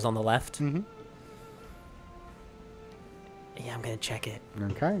one that was on the left. Mm-hmm. Yeah, I'm gonna check it.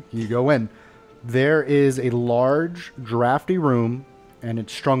 Okay, you go in. There is a large, drafty room, and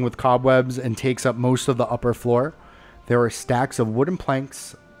it's strung with cobwebs and takes up most of the upper floor. There are stacks of wooden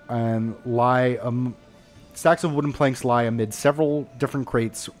planks lie amid several different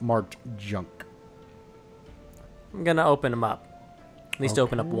crates marked junk. I'm gonna open them up. At least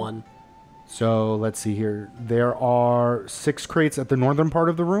open up one. So let's see here. There are 6 crates at the northern part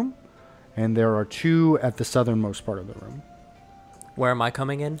of the room, and there are 2 at the southernmost part of the room. Where am I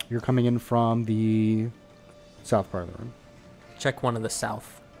coming in? You're coming in from the south part of the room. Check one of the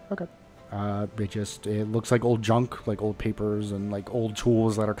south. Okay. It looks like old junk, like old papers and like old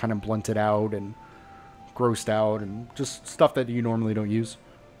tools that are kind of blunted out and grossed out and just stuff that you normally don't use.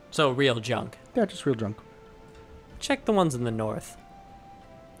 So real junk. Yeah, just real junk. Check the ones in the north.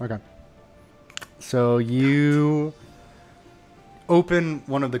 Okay. So you open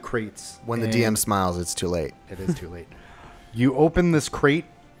one of the crates. When the DM smiles, it's too late. It is too late. You open this crate,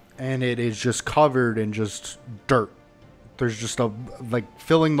 and it is just covered in just dirt. There's just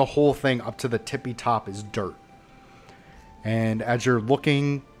filling the whole thing up to the tippy top is dirt. And as you're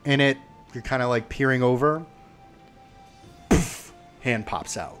looking in it, you're kind of like peering over. Poof, hand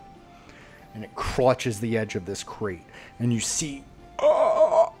pops out. And it clutches the edge of this crate. And you see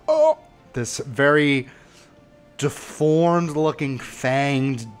this very deformed looking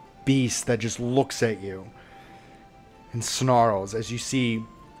fanged beast that just looks at you and snarls as you see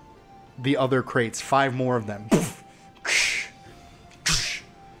the other crates, 5 more of them.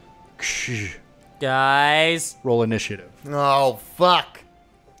 Guys. Roll initiative. Oh, fuck.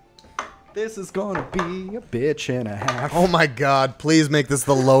 This is gonna be a bitch and a half. Oh my god, please make this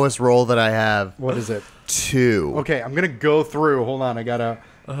the lowest roll that I have. What is it? 2. Okay, I'm gonna go through. Hold on, I gotta...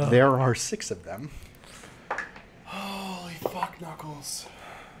 There are 6 of them. Holy fuck, Knuckles.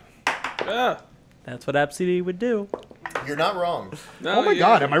 That's what Abcde would do. You're not wrong. No, Oh my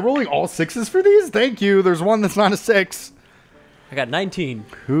god, am I rolling all 6s for these? Thank you. There's one that's not a 6. I got 19.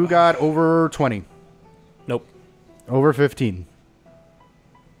 Who got over 20? Nope. Over 15.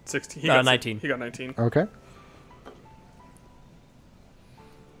 16. 19. He got 19. Okay.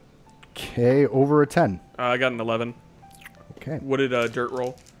 Okay, over a 10. I got an 11. Okay. What did Dirt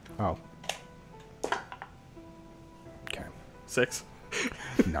roll? Oh. Okay. 6.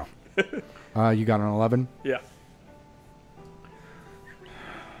 No. You got an 11? Yeah.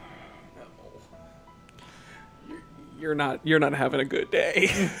 You're not having a good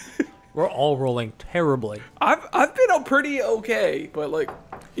day. We're all rolling terribly. I've been a pretty okay, but like,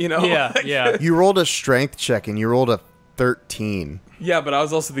 you know. Yeah, yeah. You rolled a strength check and you rolled a 13. Yeah, but I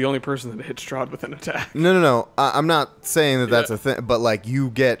was also the only person that hit Strahd with an attack. No. I'm not saying that that's a thing, but like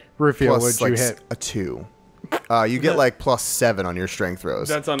you get Rufio, plus what'd you like hit? a 2. You get like plus 7 on your strength throws.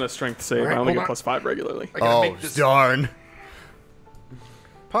 That's on a strength save. Alright, I only hold get on. plus 5 regularly. Oh, darn.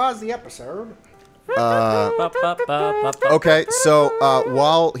 Pause the episode. Okay, so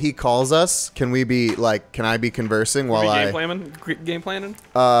while he calls us, can I be conversing while Game planning?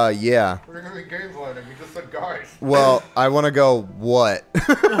 Yeah. We're gonna be game planning. You just said guys. Well, I want to go, what?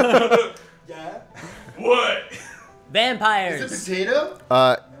 Yeah. What? Vampires. Potato?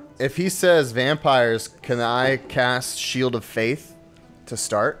 If he says vampires, can I cast Shield of Faith to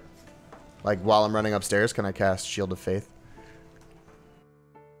start? Like, while I'm running upstairs, can I cast Shield of Faith?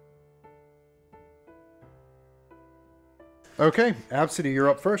 Okay, Abcde, you're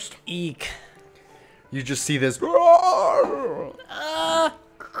up first. Eek. You just see this.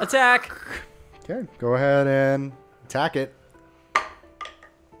 Attack. Okay, go ahead and attack it.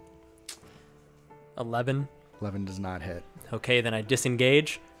 11. 11 does not hit. Okay, then I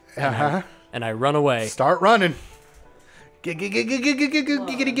disengage Uh-huh. and I run away. Start running.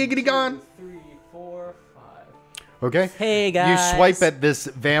 Giggity gone. 3, 4, 5. Okay. Hey, guys. You swipe at this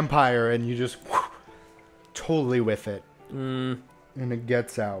vampire and you just totally whiff it. And it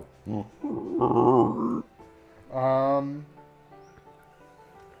gets out.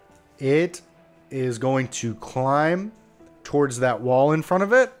 It is going to climb towards that wall in front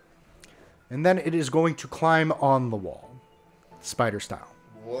of it. And then it is going to climb on the wall. Spider style.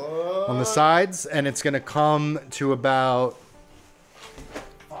 Whoa. On the sides. And it's going to come to about...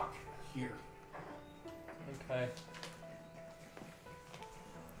 here. Okay.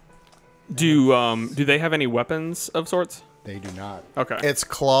 Do they have any weapons of sorts? They do not. Okay. It's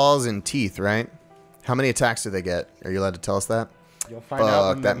claws and teeth, right? How many attacks do they get? Are you allowed to tell us that? You'll find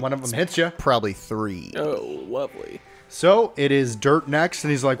out when that- one of them hits you. Probably 3. Oh, lovely. So it is Dirt next,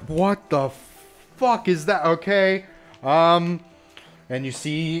 and he's like, "What the fuck is that?" Okay, and you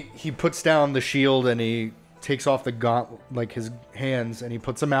see he puts down the shield and he takes off the gaunt, like his hands, and he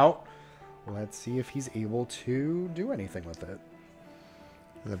puts them out, Let's see if he's able to do anything with it.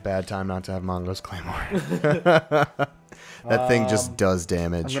 It's a bad time not to have Mongo's Claymore. That thing just does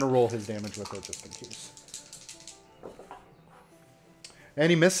damage. I'm going to roll his damage with it just in case.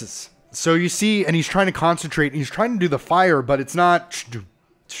 And he misses. So you see, and he's trying to concentrate. And he's trying to do the fire, but it's not.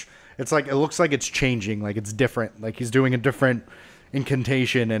 It's like, it looks like it's changing. Like it's different. Like he's doing a different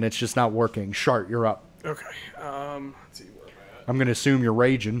incantation and it's just not working. Shart, you're up. Okay. Let's see where am I at. I'm going to assume you're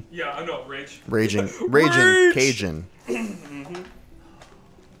raging. Yeah, I know. Rage. Raging Rage! Cajun. Mm-hmm. So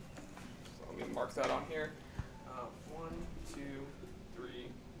let me mark that on here. 1, 2, 3,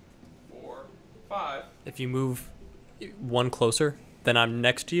 4, 5. If you move one closer, then I'm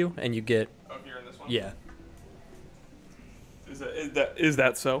next to you, and you get. Oh, here in this one. Yeah. Is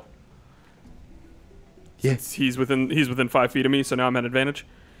that so? Yeah. Since he's within 5 feet of me, so now I'm at advantage.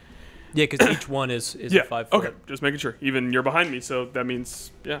 Yeah, because each one is Yeah. a 5 foot. Okay. Just making sure. Even you're behind me, so that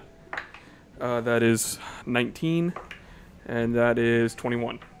means yeah. That is 19, and that is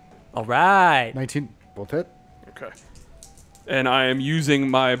 21. All right. 19. Both hit. Okay. And I am using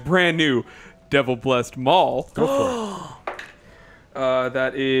my brand new Devil Blessed Maul. Go for it.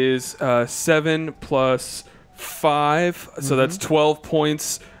 That is 7 plus 5, so that's 12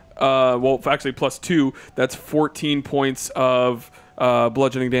 points. Well, actually, plus 2. That's 14 points of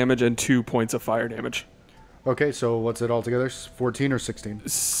bludgeoning damage and 2 points of fire damage. Okay, so what's it all together? 14 or 16?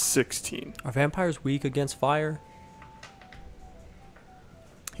 16. Are vampires weak against fire?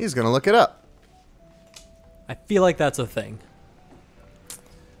 He's going to look it up. I feel like that's a thing.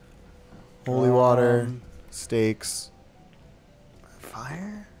 Holy water, stakes,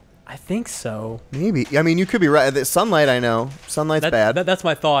 fire? I think so. Maybe. I mean, you could be right. The sunlight, I know. Sunlight's bad. That's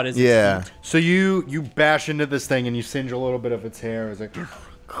my thought. Is yeah. So you bash into this thing and you singe a little bit of its hair. It's like...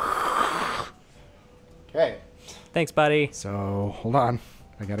 Okay. Thanks, buddy. So, hold on.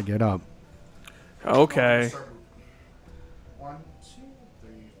 I gotta get up. Okay. 1, 2,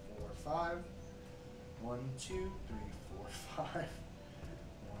 3, 4, 5. 1, 2, 3, 4, 5. 1,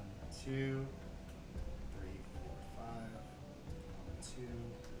 2, 3, 4, 5. 1, 2,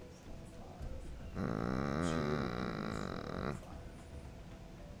 4, 5.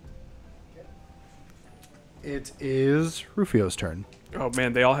 It is Rufio's turn. Oh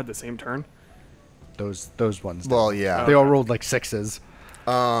man, they all had the same turn. Those ones. Well, yeah. They all rolled like 6s.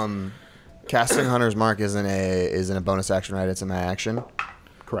 Casting Hunter's Mark isn't a bonus action, right? It's in my action.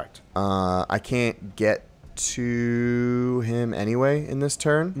 Correct. I can't get to him anyway in this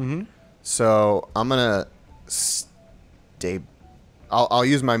turn. Mm-hmm. So I'm gonna stay. I'll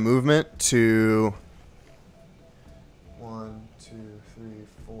use my movement to 1, 2, 3,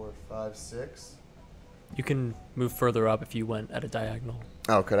 4, 5, 6. You can move further up if you went at a diagonal.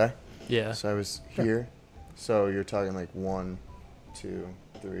 Oh, could I? Yeah. So I was here. So you're talking like 1, 2,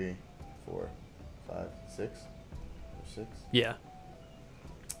 3, 4, 5, 6, or 6. Yeah.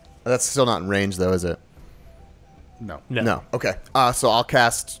 That's still not in range, though, is it? No. No. Okay. So I'll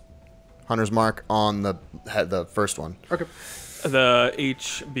cast Hunter's Mark on the first one. Okay. The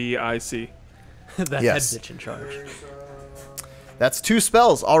HBIC. That Yes. head bitch in charge. That's 2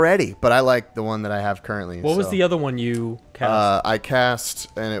 spells already, but I like the one that I have currently. What was the other one you cast? I cast,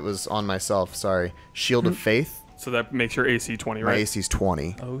 and it was on myself, sorry. Shield of Faith. So that makes your AC 20, My right? AC's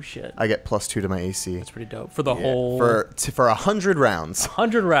 20. Oh shit. I get +2 to my AC. That's pretty dope. For the Yeah, whole for 100 rounds.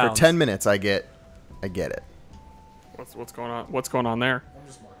 100 rounds. For 10 minutes, I get it. What's going on? What's going on there? I'm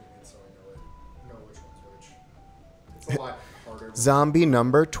just marking it so I know which one's which. It's a lot harder. Zombie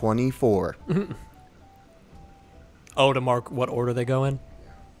number 24. Oh, to mark what order they go in?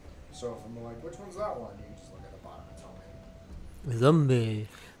 So if I'm like, which one's that one? You can just look at the bottom and tell me. Zombie.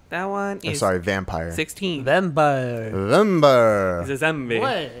 That one I'm sorry, vampire. 16. Vampire. Lumber. It's a zombie.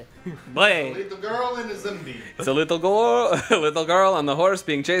 What? Boy. Little girl and a zombie. It's a little girl on the horse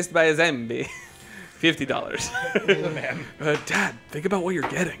being chased by a zombie. $50. Man. Dad, think about what you're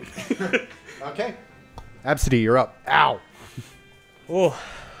getting. Okay. Abcde, you're up. Ow. Oh.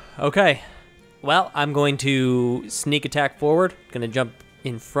 Okay. Well, I'm going to sneak attack forward. Going to jump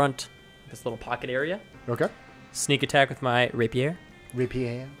in front of this little pocket area. Okay. Sneak attack with my rapier.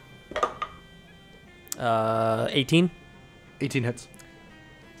 Rapier. 18. 18 hits.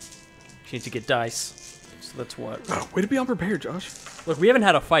 She needs to get dice. So that's what. Oh, way to be unprepared, Josh. Look, we haven't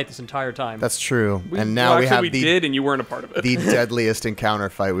had a fight this entire time. That's true. And now we have we did, and you weren't a part of it. the deadliest encounter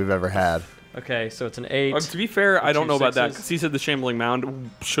fight we've ever had. Okay, so it's an 8. To be fair, I don't know about that, 6s. because he said the Shambling Mound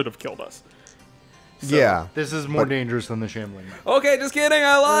should have killed us. So- Yeah. This is more dangerous than the shambling. Okay, just kidding,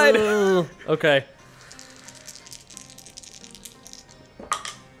 I lied. Okay.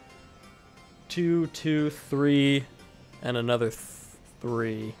 2, 2, 3, and another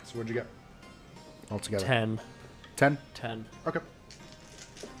 3. So what'd you get? altogether? 10. 10? 10. Okay.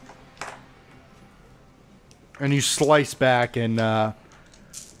 And you slice back, and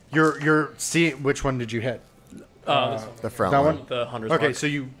you're seeing which one did you hit? This one. The front That one. one? The hunter's Okay, mark. so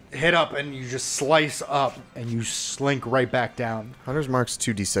you hit up and you just slice up and you slink right back down. Hunter's Mark's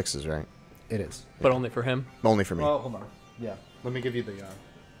 2d6s, right? It is. But only for him. Only for me. Well, hold on. Yeah. Let me give you the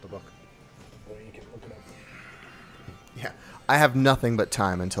book. You can look it up. Yeah. I have nothing but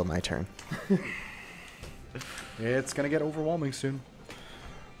time until my turn. It's going to get overwhelming soon.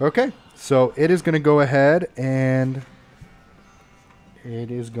 Okay. So it is going to go ahead and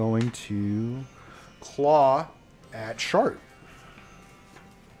it is going to claw at Shart.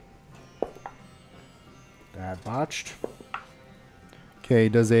 That botched. Okay,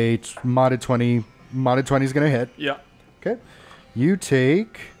 does a modded 20. Modded 20 is going to hit. Yeah. Okay. You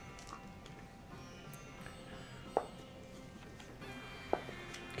take...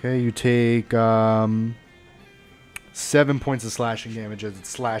 Okay, you take 7 points of slashing damage as it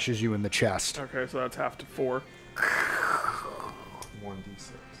slashes you in the chest. Okay, so that's half to 4.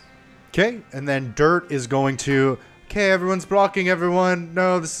 1d6. Okay, and then Dirt is going to... Okay, everyone's blocking everyone.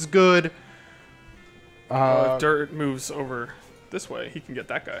 No, this is good. If Dirt moves over this way, he can get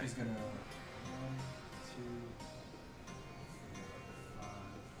that guy. He's gonna 1, 2, 3, 4, 5,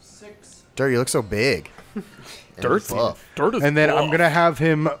 6. Dirt, you look so big. Dirt's buff. Dirt is And then I'm buff. gonna have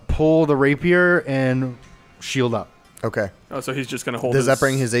him pull the rapier and shield up. Okay. Oh, so he's just gonna hold. Does that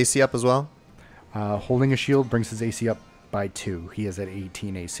bring his AC up as well? Holding a shield brings his AC up by 2. He is at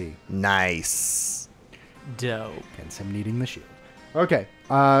 18 AC. Nice. Dope. Hence him needing the shield. Okay,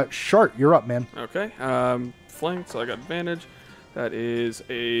 Shart, you're up, man. Okay. Flank, so I got advantage. That is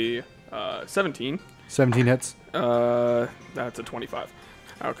a 17. 17 hits. That's a 25.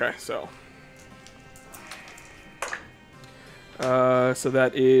 Okay, so. So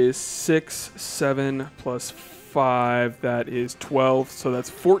that is 6, 7 plus 5. That is 12. So that's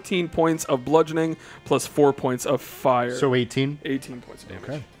 14 points of bludgeoning plus 4 points of fire. So 18. 18 points of damage.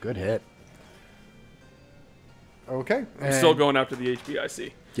 Okay, good hit. Okay. I'm still going after the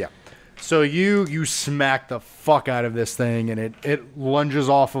HBIC. Yeah. So you smack the fuck out of this thing, and it lunges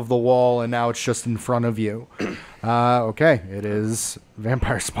off of the wall, and now it's just in front of you. Okay, it is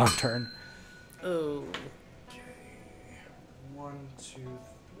Vampire Spawn turn. Oh. Okay. 1, 2,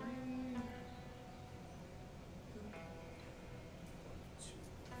 3.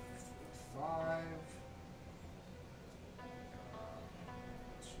 5. 2, 3.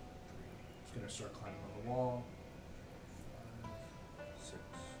 It's gonna start climbing on the wall. 5, 6.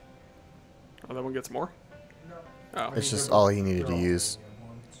 Oh, that one gets more? No. Oh. It's just all he needed to use. 1,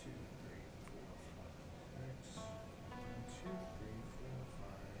 2, 3, 4, 5, 6. 1, 2, 3, 4,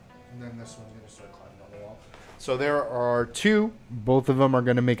 5. And then this one's gonna start climbing on the wall. So there are 2. Both of them are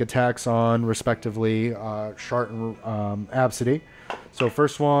going to make attacks on, respectively, Shart and Abcde. So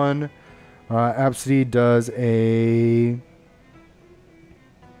first one, Abcde does a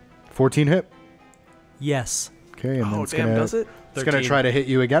 14 hit. Yes. Okay, and then Oh, it's damn, gonna, does it? It's going to 13. try to hit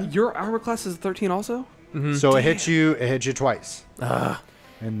you again. Your armor class is 13 also? So it hits you twice. Ah.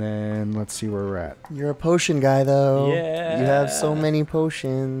 And then let's see where we're at. You're a potion guy, though. Yeah. You have so many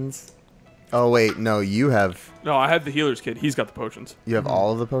potions. Oh, wait. No, you have No, I had the healer's kid. He's got the potions.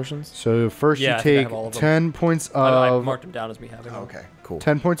 all of the potions? So first Yeah, I you think I take have all of them. 10 points I of marked him down as me having them. Okay, cool.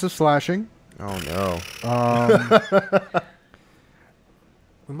 10 points of slashing. Oh, no.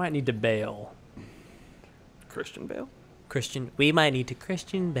 We might need to bail. Christian Bale? Christian. We might need to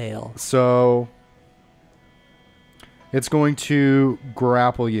Christian bail. So it's going to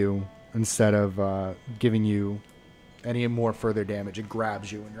grapple you instead of giving you any more further damage. It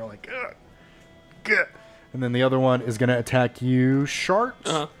grabs you and you're like, ugh, ugh. And then the other one is going to attack you, Shart.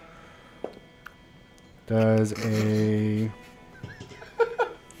 Uh-huh. Does a...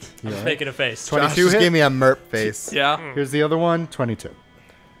 I'm making a face. 22 Josh just hit? gave me a merp face. Yeah. Here's the other one, 22.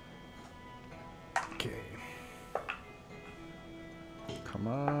 Okay. Come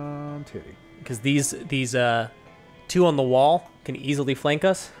on, titty. Because these 2 on the wall can easily flank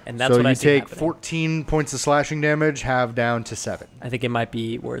us, and that's So what I you see take happening. 14 points of slashing damage, half down to 7. I think it might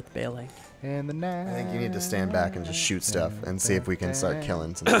be worth bailing. And the I think you need to stand back and just shoot stuff and see if we can start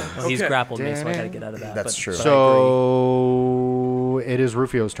killing some things. Well, he's Okay. grappled me, so I gotta get out of that. That's but- true. but I So it is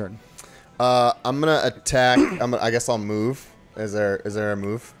Rufio's turn. I'm gonna attack. I guess I'll move. Is there a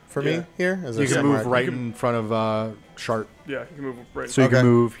move for Yeah. me here? Is there You can somewhere move I right in front of Shart. Yeah, you can move right. So you Okay. can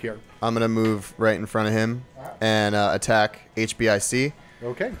move here. I'm gonna move right in front of him and attack HBIC.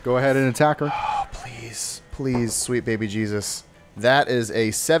 Okay. Go ahead and attack her. Oh, please, please, sweet baby Jesus. That is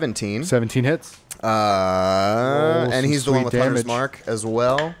a 17. 17 hits. And some he's the one sweet with Hunter's damage. Mark as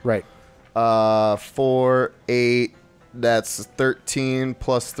well. Right. 4, 8. That's 13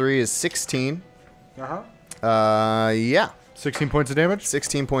 plus 3 is 16. Yeah. 16 points of damage?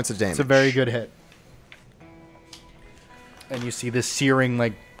 16 points of damage. It's a very good hit. And you see this searing,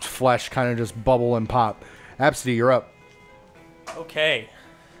 like, flesh kind of just bubble and pop. Abcde, you're up. Okay.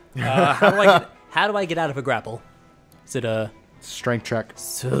 How do I get out of a grapple? Is it a Strength check.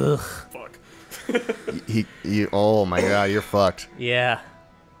 ugh. Fuck. Oh my god, you're fucked. Yeah.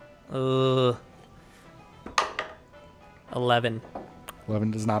 11.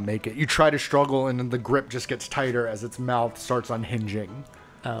 11 does not make it. You try to struggle, and then the grip just gets tighter as its mouth starts unhinging.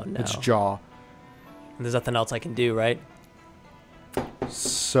 Oh no. Its jaw. There's nothing else I can do, right?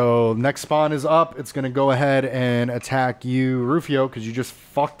 So next spawn is up. It's going to go ahead and attack you, Rufio, because you just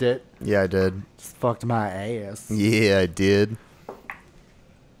fucked it. Yeah, I did. Just fucked my ass. Yeah, I did.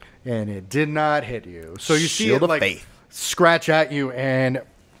 And it did not hit you. So you see Shield it of like faith. scratch at you, and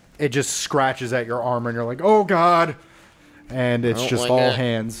it just scratches at your armor, and you're like, oh god. And it's just all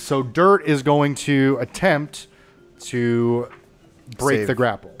hands. So Dirt is going to attempt to break Save the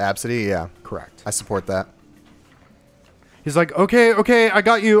grapple. Abcde, yeah. Correct. I support that. He's like, okay, I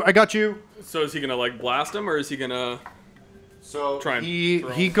got you. So is he gonna like blast him, or is he gonna? So Try and he throw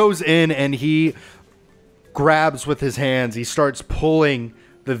he him. goes in and he grabs with his hands. He starts pulling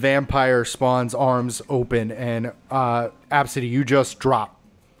the vampire spawn's arms open, and Abcde, you just drop.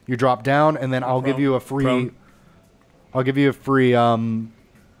 You drop down, and then I'll give you a free. Prone. I'll give you a free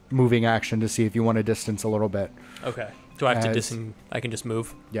moving action to see if you want to distance a little bit. Okay. Do I have As- to I can just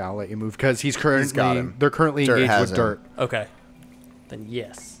move? Yeah, I'll let you move because he's currently got him. they're currently Dirt engaged has with him. Dirt. Okay. Then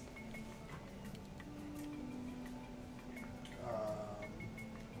yes.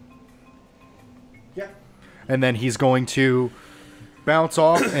 Yeah. And then he's going to bounce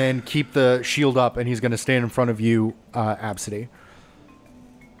off and keep the shield up, and he's going to stand in front of you, Abcde.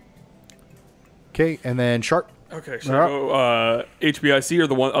 Okay, and then Shart. Okay, should I go HBIC or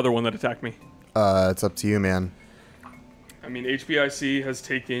the other one that attacked me? It's up to you, man. I mean, HBIC has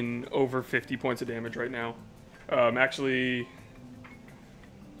taken over 50 points of damage right now. Actually,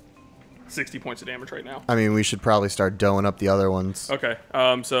 60 points of damage right now. I mean, we should probably start doing up the other ones. Okay,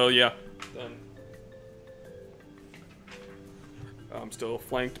 so yeah. Then I'm still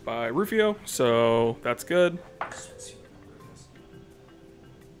flanked by Rufio, so that's good.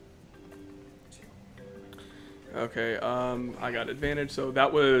 Okay, I got advantage, so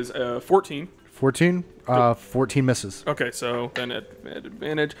that was 14. 14? 14 misses. Okay, so then at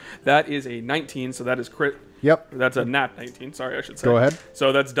advantage, that is a 19, so that is crit. Yep. That's a nat 19, sorry, I should say. Go ahead.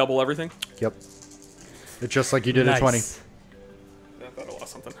 So that's double everything? Yep. It's just like you did Nice. at 20. I thought I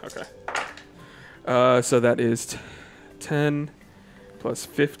lost something, okay. So that is 10 plus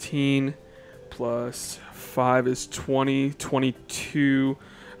 15 plus 5 is 20, 22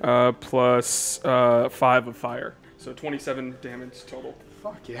 plus 5 of fire. So 27 damage total.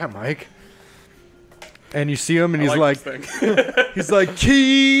 Fuck yeah, Mike. And you see him, and he's I like, this thing. he's like,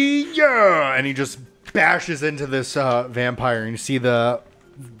 Kia! And he just bashes into this vampire, and you see the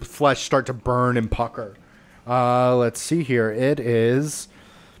flesh start to burn and pucker. Let's see here. It's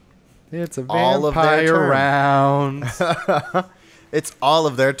a All of their vampire turn. round. It's all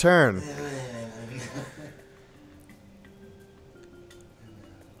of their turn.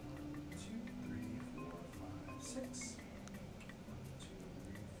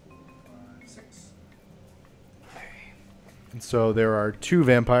 And so there are two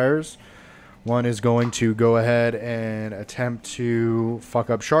vampires. One is going to go ahead and attempt to fuck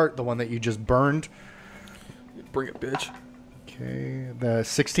up Shart, the one that you just burned. Bring it, bitch. Okay, the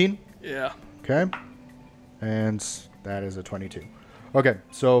 16. Yeah. Okay. And that is a 22. Okay,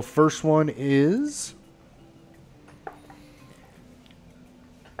 so first one is...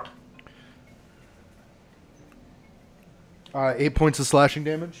 Uh, 8 points of slashing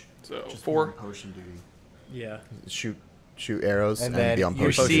damage. So 4. Potion duty. Yeah. Shoot arrows And and, then be on you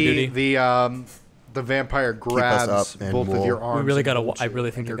potion Potion see duty. the vampire grabs up and both of we'll- your arms. We really and gotta. holds I you, really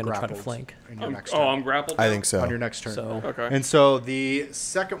and think they're you're gonna try to grappled flank. in your next Oh, turn. I'm grappled I now? think so. On your next turn. So Okay. And so the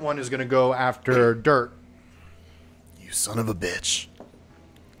second one is going to go after Dirt. You son of a bitch.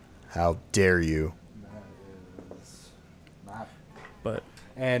 How dare you? but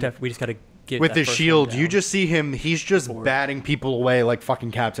And we just gotta get with that his first shield, one you down. just see him. He's just batting people away like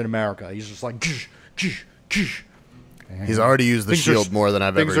fucking Captain America. He's just like, "Ksh, ksh, ksh." He's already used the Things are- shield more than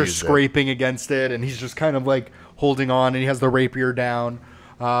I've ever Things are used scraping against it, and he's just kind of like holding on, and he has the rapier down.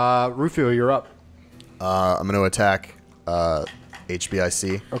 Rufio, you're up. I'm going to attack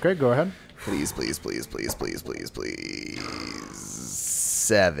HBIC. Okay, go ahead. Please, please, please, please, please, please, please.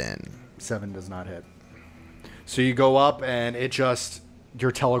 7. 7 does not hit. So you go up, and it just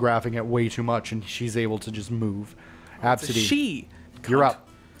you're telegraphing it way too much, and she's able to just move. Abcde, She. you're up.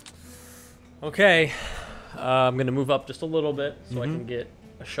 Okay. I'm going to move up just a little bit so I can get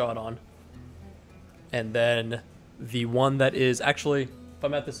a shot on. And then the one that is... Actually, if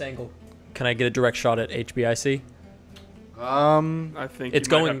I'm at this angle, can I get a direct shot at HBIC? I think It's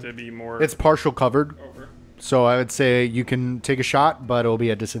you might going- have to be more It's partial covered, over. so I would say you can take a shot, but it'll be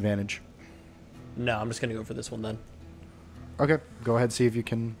a disadvantage. No, I'm just going to go for this one then. Okay, go ahead, see if you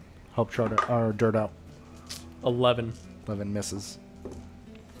can help Dirt out. 11. 11 misses.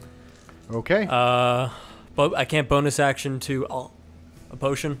 Okay, But I can't bonus action to a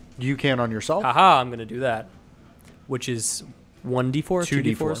potion. you can on yourself. Haha, I'm going to do that. Which is 1d4?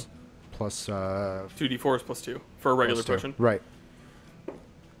 2d4 plus 2d4s plus 2 for a regular plus 2. potion. Right.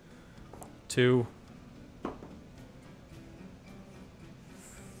 2.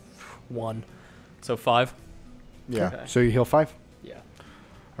 1. So 5. Yeah. Okay. So you heal 5. Yeah.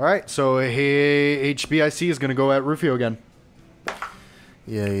 All right, so HBIC is going to go at Rufio again.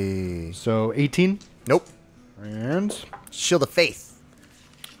 Yay. So 18 Nope. and Shield of Faith.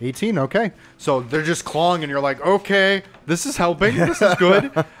 18. Okay, so they're just clawing, and you're like, okay, this is helping. This is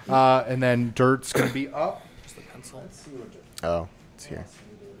good. And then Dirt's going to be up. Just the pencil. Oh, it's here.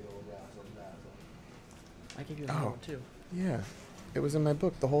 I gave you that one too. Yeah. It was in my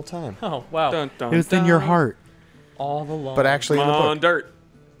book the whole time. Oh, wow. Dun, dun, It was in your dun. heart. All the long. But actually in Come the on, book. Dirt.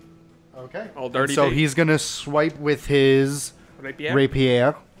 Okay. All dirty. So date. he's going to swipe with his Rapier.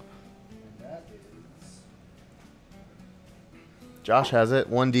 rapier. Josh has it.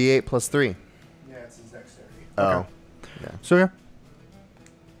 1d8 plus 3. Yeah, it's his dexterity. Oh. Yeah. So yeah.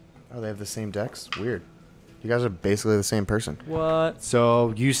 Oh, they have the same decks? Weird. You guys are basically the same person. What?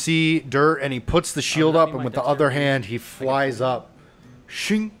 So you see Dirt, and he puts the shield that'd up, be and my with the other dexterity. hand, he flies up.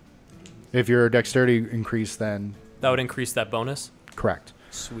 Shing. If your dexterity increase, then That would increase that bonus? correct.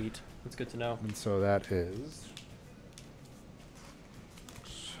 Sweet. That's good to know. And so that is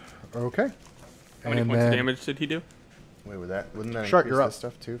okay. How many And points of then- damage did he do? Wait, wouldn't that Shart, increase you're this up.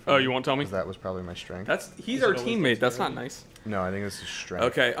 stuff too? Oh, you won't tell me? 'Cause that was probably my strength. He's Is our it always teammate. That's not dexterity? nice. No, I think this is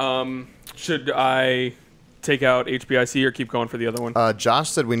strength. Okay. Should I take out HBIC or keep going for the other one? Josh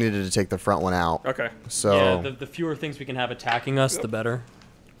said we needed to take the front one out. Okay. So Yeah, the fewer things we can have attacking us, the better.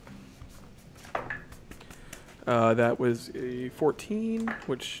 That was a 14,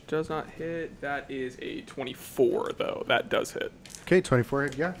 which does not hit. That is a 24, though. That does hit. Okay, 24.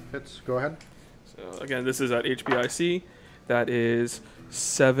 Yeah, hits. Go ahead. So again, this is at HBIC. That is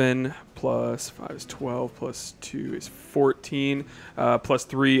 7 plus 5 is 12 plus 2 is 14 plus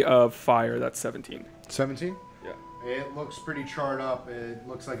 3 of fire. That's 17. 17. Yeah. It looks pretty charred up. It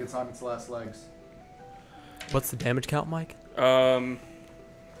looks like it's on its last legs. What's the damage count, Mike? A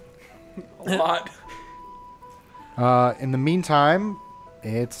lot. In the meantime,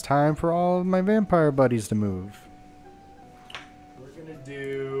 it's time for all of my vampire buddies to move. We're gonna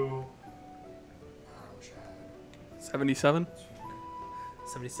do. 77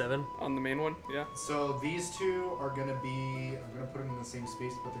 77? on the main one. Yeah. So these two are gonna be. I'm gonna put them in the same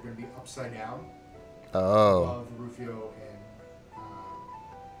space, but they're gonna be upside down Oh, above Rufio and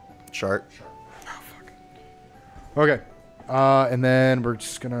Shart. Shart. Oh fuck. Okay. And then we're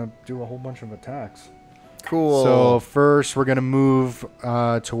just gonna do a whole bunch of attacks. Cool. So first, we're gonna move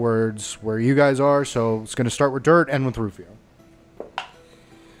towards where you guys are. So it's gonna start with Dirt and with Rufio.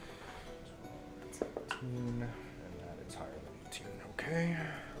 18, and that is higher than 18. Okay.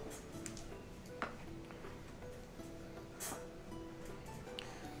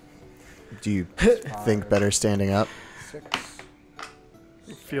 Do you think better standing up? 6.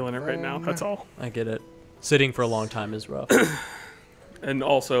 I'm feeling it right now. That's all. I get it. Sitting for a long time is rough. And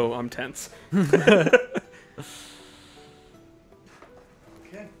also, I'm tense. Okay.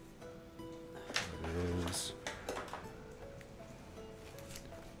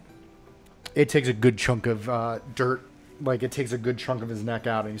 It takes a good chunk of dirt, like it takes a good chunk of his neck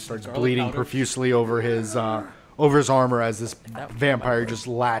out, and he starts Garlic bleeding powder? profusely over his armor as this vampire just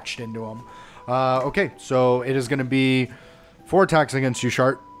latched into him. Okay, so it is going to be 4 attacks against you,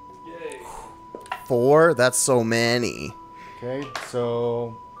 Shart. 4? That's so many. Okay,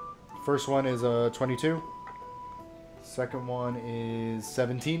 so first one is a 22. Second one is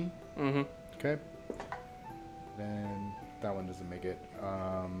 17. Mm-hmm. Okay. Then that one doesn't make it.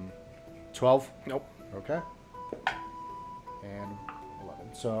 12. Nope. Okay. And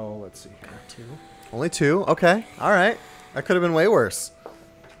 11. So let's see here. 2. Only 2? Okay. All right. That could have been way worse.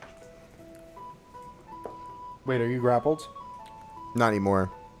 Wait, are you grappled? Not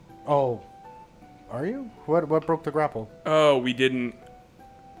anymore. Oh, are you? What broke the grapple? Oh, we didn't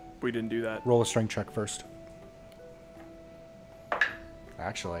do that. Roll a strength check first.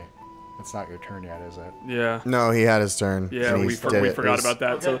 Actually, it's not your turn yet, is it? Yeah. No, he had his turn. Yeah, and we he did it. forgot It was- about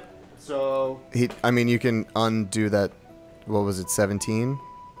that. Okay. So I mean, you can undo that. What was it? 17.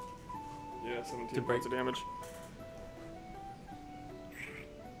 Yeah, 17 To break. points of damage.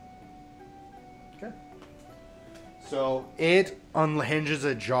 okay. So it unhinges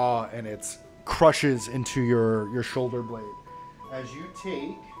a jaw and it crushes into your shoulder blade as you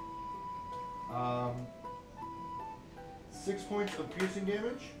take 6 points of piercing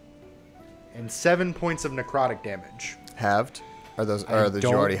damage and 7 points of necrotic damage. Halved. Are those? I Or did you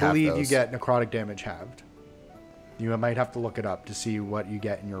already don't have believe those? you get necrotic damage halved. You might have to look it up to see what you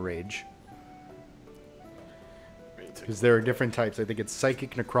get in your rage. Because there are different types. I think it's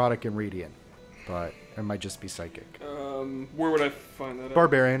psychic, necrotic, and radiant. But it might just be psychic. Where would I find that?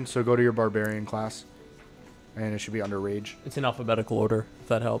 Barbarian, so go to your barbarian class. And it should be under rage. It's in alphabetical order, if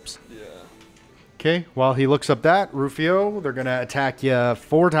that helps. Yeah. Okay, while he looks up that, Rufio, they're going to attack you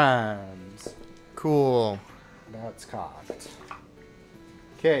 4 times. Cool. That's cocked.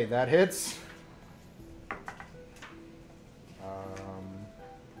 Okay, that hits.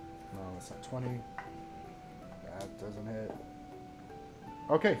 No, that's not 20. That doesn't hit.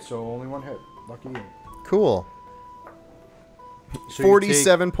 Okay, so only 1 hit. Lucky you. Cool. So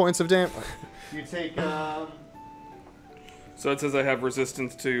 47 points of damage. You take So it says I have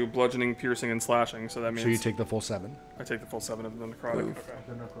resistance to bludgeoning, piercing, and slashing. So that means so you take the full 7. I take the full 7 of the necrotic. Okay.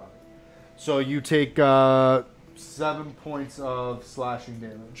 So you take 7 points of slashing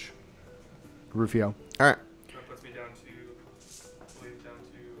damage. Rufio. All right. That puts me down to, I believe, down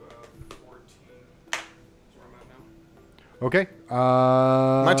to 14. That's where I'm at now. Okay.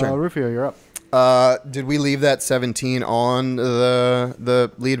 My turn. Rufio, you're up. Did we leave that 17 on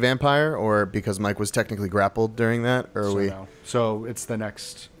the lead vampire, or because Mike was technically grappled during that, or So we? no. So it's the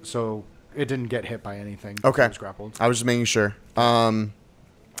next. So it didn't get hit by anything. Okay. It was grappled. I was just making sure.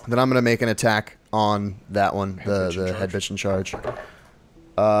 Then I'm gonna make an attack on that one, the head bitch in charge.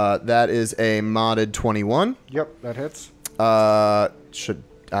 That is a modded 21. Yep, that hits. Should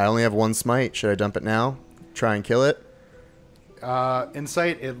I only have 1 smite? Should I dump it now? Try and kill it?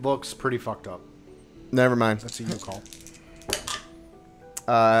 Insight, it looks pretty fucked up. Never mind. That's a you call.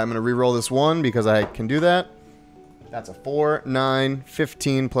 I'm gonna re-roll this one because I can do that. That's a 4, 9,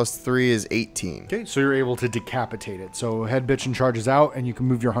 15 plus 3 is 18. Okay, so you're able to decapitate it. So head bitch in charge is out, and you can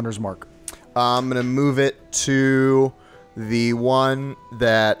move your hunter's mark. I'm gonna move it to the one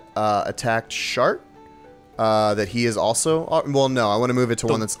that attacked Shart. That he is also. Well, no, I want to move it to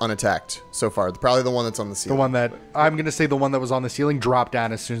one that's unattacked so far. Probably the one that's on the The ceiling. one that I'm gonna say the one that was on the ceiling dropped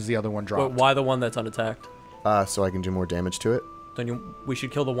down as soon as the other one But dropped. why the one that's unattacked? So I can do more damage to it. Then we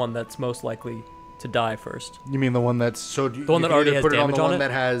should kill the one that's most likely to die first. You mean the one that's so? The one that already has put it on damage the on one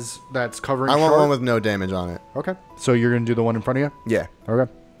it? that's covering. I want Shart? one with no damage on it. Okay, so you're gonna do the one in front of you. Yeah.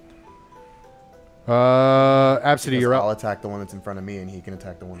 Okay. Abcde, you're I'll up. attack the one that's in front of me, and he can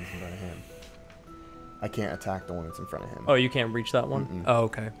attack the one that's in front of him. I can't attack the one that's in front of him. Oh, you can't reach that one? Oh,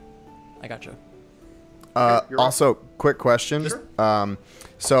 okay. I gotcha. you're Also, quick question. Sure.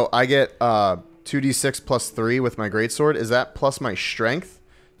 So I get 2d6 plus 3 with my greatsword. Is that plus my strength?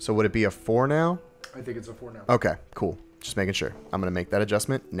 So would it be a 4 now? I think it's a 4 now. Okay, cool. Just making sure. I'm gonna make that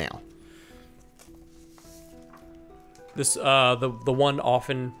adjustment now. This the one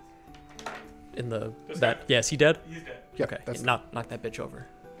often in the is he dead? He's dead. Yeah, Okay. that's Knock that bitch over.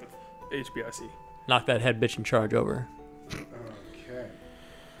 HBIC. Knock that head bitch in charge over.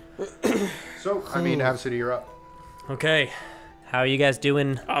 okay. So I mean, Abcde, you're up. Okay. How are you guys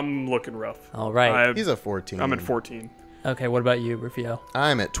doing? I'm looking rough. All right. He's a 14. I'm at 14. Okay, what about you, Rufio?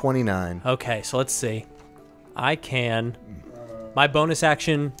 I'm at 29. Okay, so let's see. I can. My bonus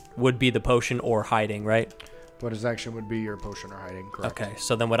action would be the potion or hiding, right? Bonus action would be your potion or hiding, correct? Okay,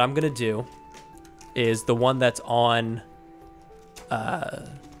 so then what I'm going to do is the one that's on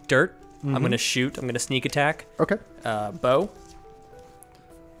dirt. I'm going to shoot. I'm going to sneak attack. Okay. Bow.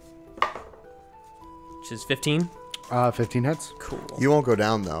 Which is 15. 15 hits. Cool. You won't go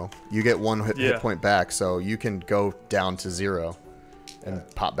down though. You get 1 hit Yeah. point back, so you can go down to 0 and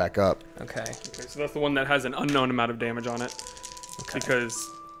pop back up. Okay. Okay, so that's the one that has an unknown amount of damage on it. Okay. Because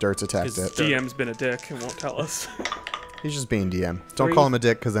Dirt's attacked Is it. DM's been a dick and won't tell us. He's just being DM. Don't 3. call him a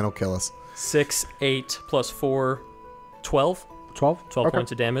dick because then he'll kill us. 6, 8 plus 4, 12. 12? 12 okay.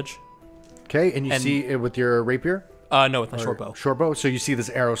 points of damage. Okay, and you And- see it with your rapier? No, with my Or short bow. Short bow. So you see this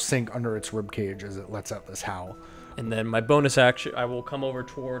arrow sink under its rib cage as it lets out this howl. And then my bonus action, I will come over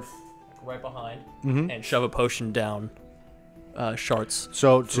toward right behind and shove a potion down Shart's.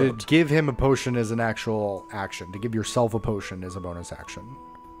 So to throat. give him a potion is an actual action. To give yourself a potion is a bonus action.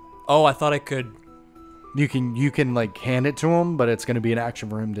 Oh, I thought I could. You can like hand it to him, but it's gonna be an action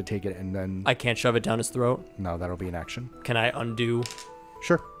for him to take it, and then I can't shove it down his throat. no, that'll be an action. Can I undo?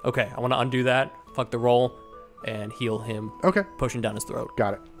 Sure. Okay, I want to undo that. Fuck the roll, and heal him. Okay. Pushing down his throat.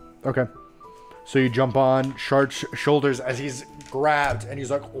 Got it. Okay. So you jump on Shart's shoulders as he's grabbed, and he's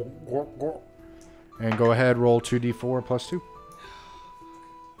like, and go ahead, roll 2d4 plus 2.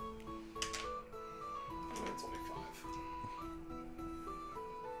 That's only 5.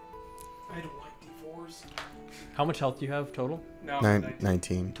 I don't like D4s. How much health do you have total? No,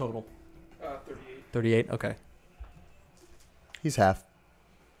 19. Total. 38. 38. Okay. He's half.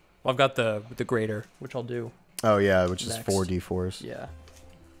 Well, I've got the greater, which I'll do. Oh yeah, which is Next. 4 d4s. Yeah.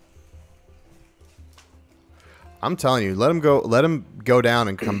 I'm telling you, let him go down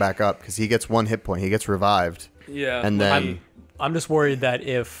and come back up because he gets 1 hit point. He gets revived. Yeah. And then I'm just worried that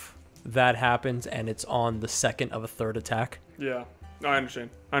if that happens and it's on the second of a third attack. Yeah. No, I understand.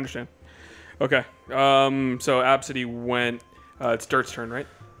 Okay. So Abcde went. It's Dirt's turn, right?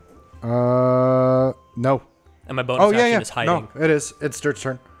 No. And my bonus action is hiding. No, it is. It's Dirt's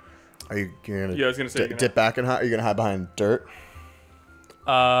turn. are you gonna? Yeah, I was gonna say you're gonna- dip back and hide. Are you gonna hide behind dirt?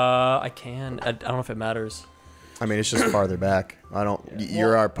 I can. I don't know if it matters. I mean, it's just farther back. I don't.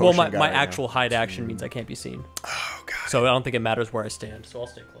 You're our potion Well, guy my right now. actual hide action means I can't be seen. Oh god. So I don't think it matters where I stand. So I'll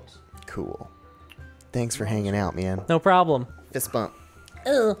stay close. Cool. Thanks for hanging out, man. No problem. Fist bump.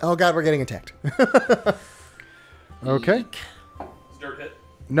 Oh god, we're getting attacked. Okay. Does Dirt hit?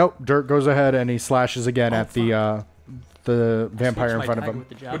 Nope. Dirt goes ahead and he slashes again at the vampire in Switch front my of him. tag with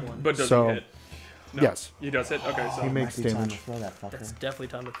the javelin. But does So- he hit? No. Yes. He does hit? Okay, so. He makes damage. That's definitely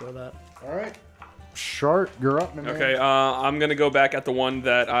time to throw that. All right. Shart, you're up, my man. Okay, I'm gonna go back at the one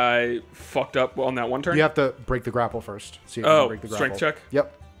that I fucked up on that one turn. You have to break the grapple first. So you have to Oh, break the strength grapple. check?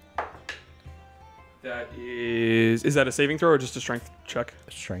 Yep. That is that a saving throw or just a strength check?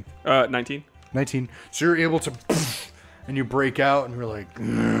 Strength. 19. 19. So you're able to, and you break out, and you're like,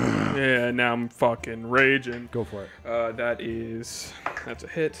 Yeah, now I'm fucking raging. go for it. That's a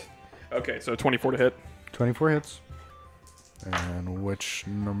hit. Okay, so 24 to hit. 24 hits. And which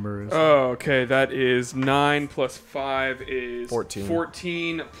number is? Okay, that is 9 plus 5 is 14.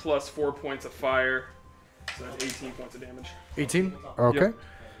 14 plus 4 points of fire. So that's 18 points of damage. 18. Okay.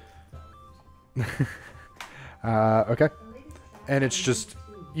 Okay. And it's just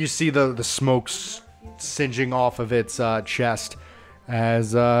you see the smoke singeing off of its chest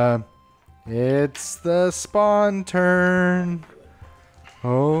as it's the spawn turn.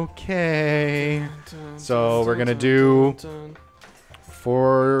 Okay. So we're gonna do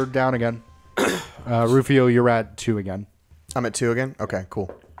 4 down again. Rufio, you're at 2 again. I'm at 2 again. Okay, cool.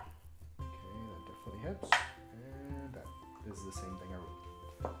 Okay, that definitely hits. And that is the same thing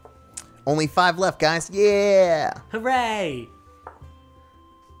I rolled. Only 5 left, guys. Yeah. Hooray!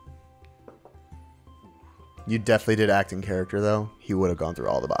 You definitely did act in character though. He would have gone through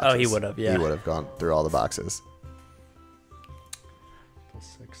all the boxes. Oh, he would have, yeah. He would have gone through all the boxes.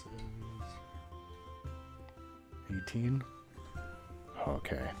 Plus 6 is 18.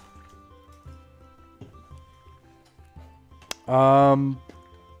 Okay.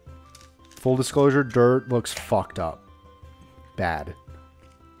 Full disclosure, Dirt looks fucked up. Bad.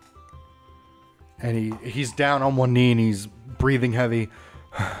 And he's down on one knee and he's breathing heavy.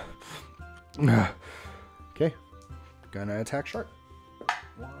 Okay. Gonna attack Shart.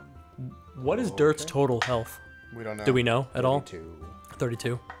 What is Dirt's total health? We don't know. Do we know at all? 32.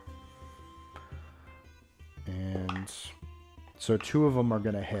 32. And so 2 of them are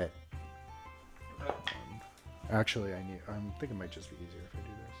gonna hit. Actually, I think it might just be easier if I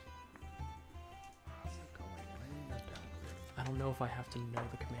do this. How's it going? Why are you not down here? I don't know if I have to know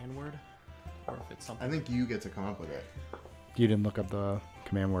the command word or if it's something. I think you get to come up with it. You didn't look up the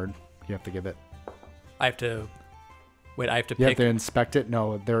command word. You have to give it. I have to. Wait, I have to You have pick. to inspect it.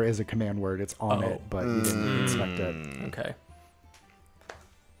 No, there is a command word. It's on Oh. it, but you didn't inspect it. Okay.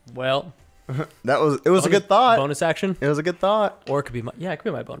 Well, It was a good thought. bonus action, It was a good thought. or it could be my it could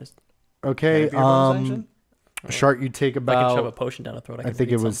be my bonus. Okay. Can it be a bonus action? Shart, you take If I can shove a about. potion down a throat, I I can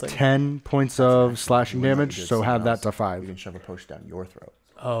think it read was something. 10 points of slashing damage. So have that to You 5. can shove a potion down your throat.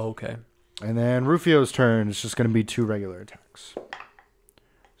 Oh, okay. And then Rufio's turn. It's just going to be 2 regular attacks.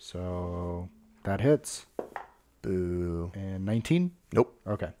 So that hits. Boo. And 19. Nope.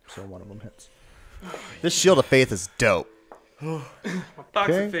 Okay, so one of them hits. This shield of faith is dope. Box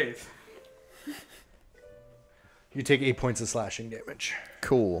Okay. of faith. You take 8 points of slashing damage.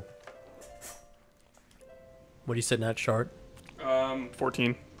 Cool. What are you sitting at, Shart?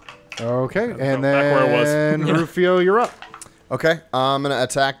 14. Okay, and back where I was. then Rufio, you're up. Okay, I'm gonna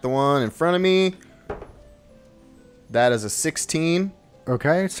attack the one in front of me. That is a 16.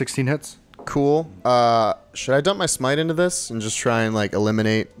 Okay, 16 hits. Cool. Should I dump my smite into this and just try and like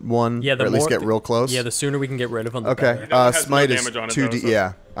eliminate one? Yeah, or at least get real close. Yeah, the sooner we can get rid of them, the Okay. better. It has no Smite is damage on it, 2d. though, so-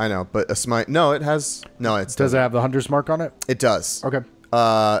 Yeah, I know, but a smite. No, it has. No, it Does it have the hunter's mark on it? It does. Okay.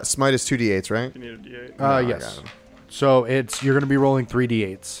 Smite is 2d8s, right? You need a D8. I Yes. got 'em. So you're going to be rolling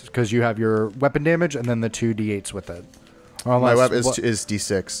 3d8s because you have your weapon damage and then the 2d8s with it. My Unless- weapon what- is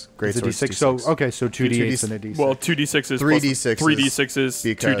d6. Great is a sword's d6. So okay, so 2d8s and a d6. Well, 2d6s 3d6s 3d6s,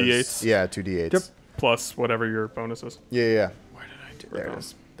 because 2d8s, Yeah, 2d8s. Yep. plus whatever your bonus is. Yeah. Where did I do There it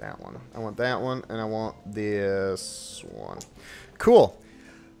is. That one. I want that one, and I want this one. Cool.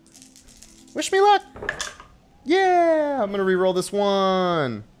 Wish me luck. Yeah, I'm gonna re-roll this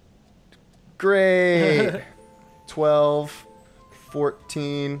one. Great. 12,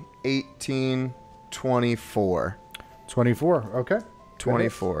 14, 18, 24. 24. Okay.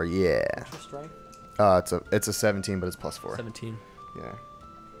 24. Yeah. It's a 17, but it's plus 4. 17. Yeah.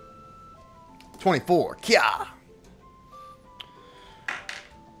 24. Kya.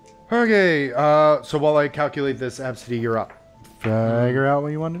 Okay. So while I calculate this, Abcde, you're up. Figure out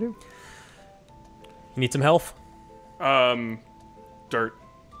what you want to do. You need some health? Dirt.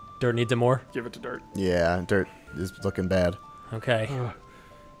 Dirt needs it more? Give it to Dirt. Yeah, dirt is looking bad. Okay.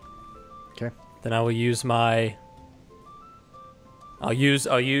 Okay. Then I will use my... I'll use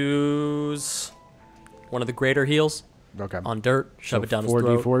one of the greater heals Okay. on Dirt. Shove So it down his 4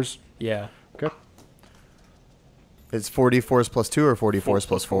 throat. d4s. Yeah. Okay. It's 4d4s plus 2 or 4d4s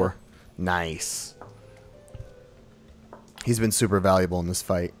plus 4? Nice. He's been super valuable in this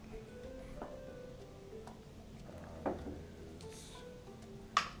fight.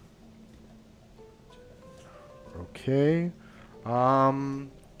 Okay.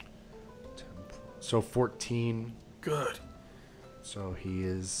 10, so 14. Good. So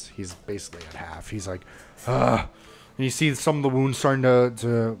he's basically at half. He's like, and you see some of the wounds starting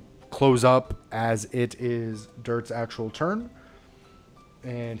to close up as it is Dirt's actual turn.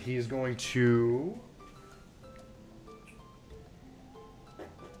 And he's going to...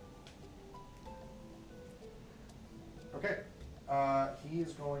 Okay. He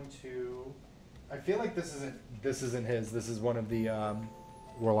is going to... I feel like this isn't his. This is one of the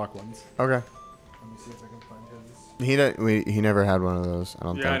Warlock ones. Okay. Let me see if I can find his. He never had one of those, I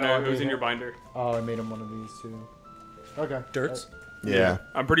don't Yeah, I think. know. Oh, It was in yeah. your binder. Oh, I made him one of these too. Okay. Dirt's? Yeah.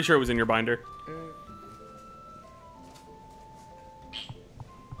 I'm pretty sure it was in your binder.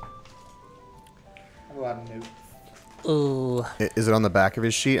 A lot of notes. Ooh. Is it on the back of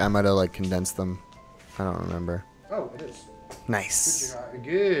his sheet? I might have like condensed them. I don't remember. Oh, it is. Nice.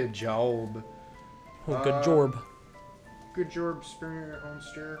 Good job. Oh, good job. Good job, Spear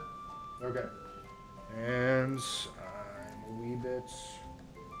Homestead. Okay. And I'm a wee bit.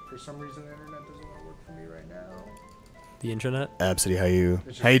 For some reason, the internet doesn't want to work for me right now. The internet? Abcde,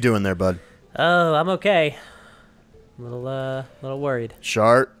 how you doing there, bud? Oh, I'm okay. A little worried.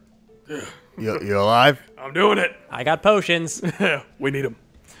 Shart, you alive? I'm doing it. I got potions. We need them.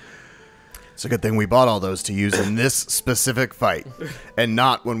 It's a good thing we bought all those to use in this specific fight, and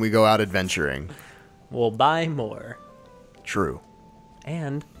not when we go out adventuring. We'll buy more. True.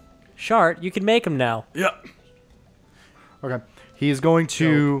 And, Shart, you can make them now. Yep. Okay. He's going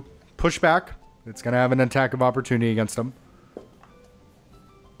to push back. It's going to have an attack of opportunity against him.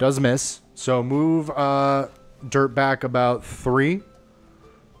 Does miss. So move Dirt back about 3.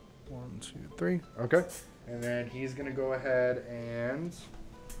 1, 2, 3. Okay. And then he's going to go ahead and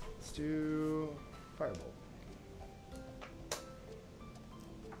let's do Firebolt.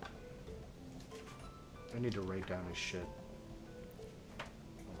 I need to write down his shit.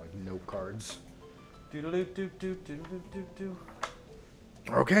 Like note cards.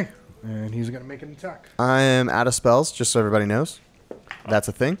 Okay. And he's going to make an attack. I am out of spells, just so everybody knows. That's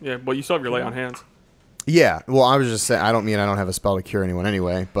a thing. Yeah, well, you still have your lay on hands. Yeah, well, I was just saying, I don't have a spell to cure anyone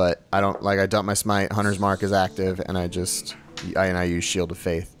anyway, but I dump my smite, Hunter's Mark is active, and I use Shield of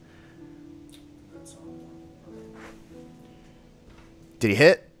Faith. Did he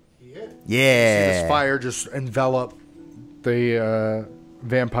hit? He hit. See Yeah. this fire just envelop the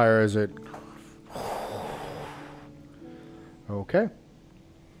vampire as it... Okay.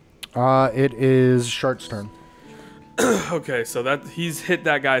 It is Shart's turn. Okay, so that he's hit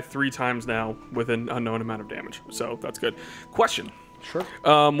that guy 3 times now with an unknown amount of damage. So that's good. Question. Sure.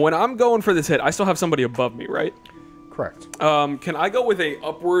 When I'm going for this hit, I still have somebody above me, right? Correct. Can I go with a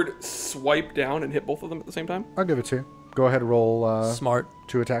upward swipe down and hit both of them at the same time? I'll give it to you. Go ahead and roll Smart.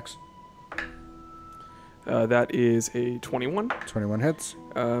 2 attacks. That is a 21. 21 hits.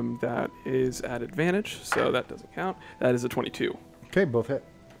 That is at advantage, so that doesn't count. That is a 22. Okay, both hit.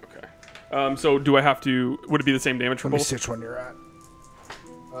 Okay. So do I have to... Would it be the same damage for Let me both? see which one you're at.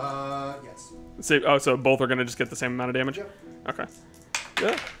 Yes. So both are gonna just get the same amount of damage. Yep. Okay.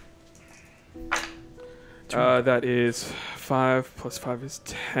 Yeah. That is 5 plus 5 is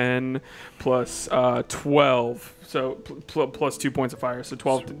 10 plus 12. So plus 2 points of fire. So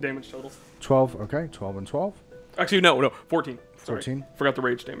 12 damage total. 12. Okay. 12 and 12. Actually, no, 14. Sorry. 14? Forgot the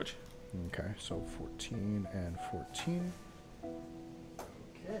rage damage. Okay. So 14 and 14.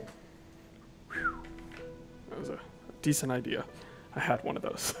 Okay. That was a decent idea. I had one of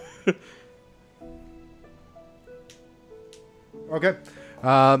those. Okay.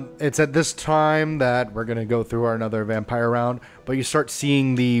 It's at this time that we're going to go through another vampire round, but you start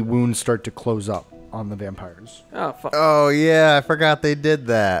seeing the wounds start to close up on the vampires. Oh, fuck. Oh, yeah. I forgot they did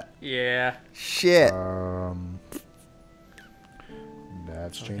that. Yeah. Shit.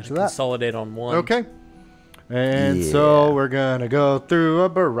 Let's change to Gonna that. Consolidate on one. Okay. And so we're going to go through a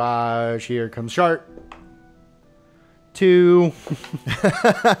barrage. Here comes Shart. 2.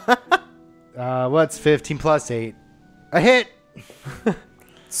 What's 15 plus 8? A hit.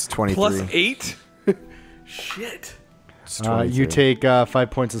 It's 23. Plus 8? Shit. It's You 23. take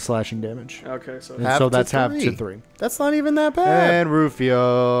 5 points of slashing damage. Okay, so And Half so to that's half to 3. 3. That's not even that bad. And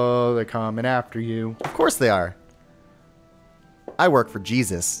Rufio, they're coming after you. Of course they are. I work for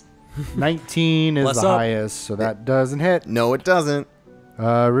Jesus. 19 is Bless the up. highest, so that doesn't hit. No, it doesn't.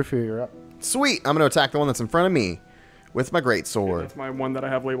 Rufio, you're up. Sweet. I'm going to attack the one that's in front of me with my great sword. that's my one that I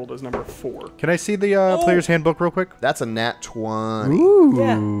have labeled as number 4. Can I see the player's handbook real quick? That's a nat 20.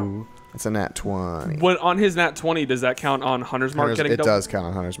 Ooh. That's a nat 20. When on his nat 20, does that count on Hunter's Mark getting It double? does count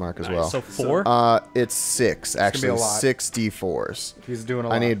on Hunter's Mark as well. So 4. It's 6, gonna be actually. a lot. 6 d4s. He's doing a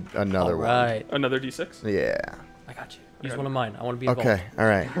lot. I need another All right. Another D6? one. Yeah. I got you. Use one of mine. I want to be involved. Okay. All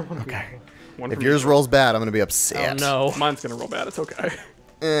right. Okay. One If for yours me. rolls bad, I'm going to be Oh upset. no. Mine's going to roll bad. It's okay.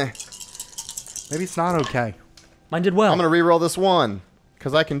 Maybe it's not okay. Mine did well. I'm going to re-roll this one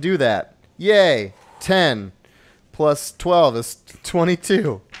because I can do that. Yay. 10 plus 12 is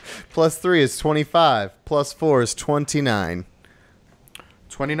 22. Plus 3 is 25. Plus 4 is 29.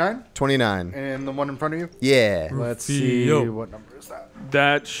 29? 29. And the one in front of you? Yeah. Let's see. Rufio. What number is that?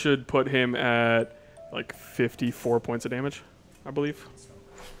 That should put him at like 54 points of damage, I believe.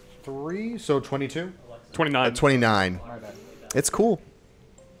 3, so 22? 29. 29. It's cool.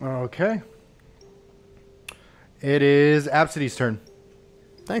 Okay. It is Abcde's turn.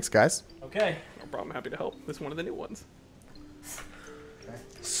 Thanks, guys. Okay. No problem. Happy to help. This is one of the new ones.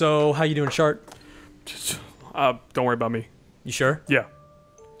 So how you doing, Shart? Don't worry about me. You sure? Yeah.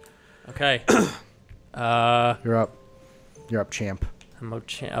 Okay. You're up. You're up, champ.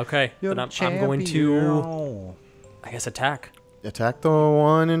 Okay. Then I'm going to, I guess, attack. Attack the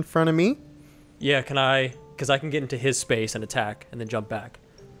one in front of me. Yeah, can I? Because I can get into his space and attack and then jump back.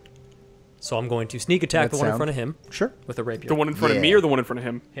 So I'm going to sneak attack That the one in sound. front of him Sure. with a rapier. The one in front of me Yeah. or the one in front of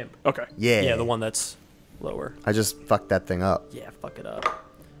him? Him. Okay. Yeah. Yeah, the one that's lower. I just fucked that thing up. Yeah, fuck it up.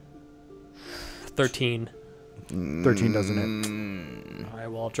 13. 13 doesn't hit. All right,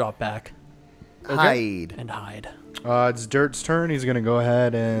 well, I'll drop back Hide. and hide. It's Dirt's turn. He's going to go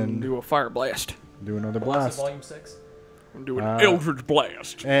ahead and Do a fire blast. do another blast. Volume 6. I'm doing an Eldritch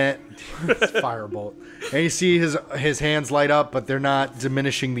blast. And firebolt. And you see his hands light up, but they're not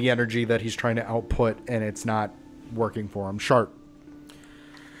diminishing the energy that he's trying to output, and it's not working for him. Shart.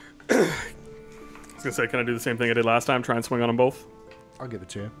 I was gonna say, can I do the same thing I did last time? Try and swing on them both. I'll give it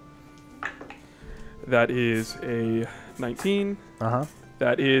to you. That is a 19. Uh-huh.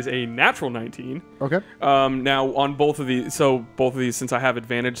 That is a natural 19. Okay. Now on both of these, since I have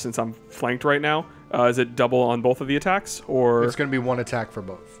advantage, since I'm flanked right now, is it double on both of the attacks, or? It's going to be one attack for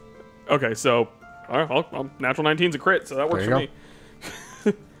both. Okay, so all right, well, natural 19's a crit, so that works There for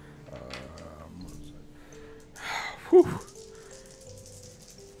you me. Whew.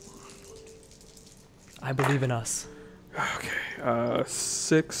 I believe in us. Okay,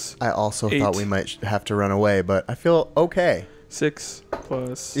 6. I also 8. thought we might have to run away, but I feel okay. 6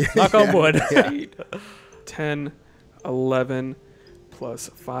 plus Knock on wood. 8, 10, 11, plus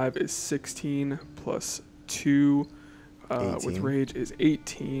 5 is 16, plus 2 with 18. rage is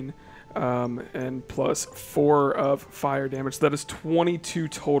 18, and plus 4 of fire damage. So that is 22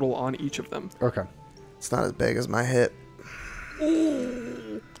 total on each of them. Okay. It's not as big as my hit.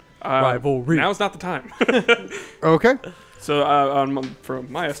 Rivalry. Now's not the time. Okay. So for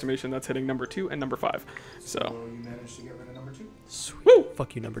my estimation, that's hitting number 2 and number 5. So you managed to get rid of number 2. Sweet.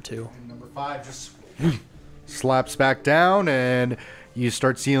 Fuck you, number 2. And number 5 just slaps back down, and you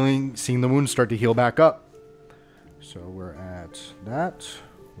start seeing the wounds start to heal back up. So we're at that.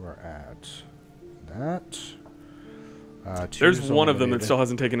 We're at that. there's Two's one of them that eliminated. still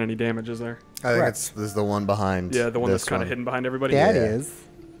hasn't taken any damage, is there? I think Correct. this is the one behind. Yeah, the one this that's kind of hidden behind everybody. That That Yeah. is.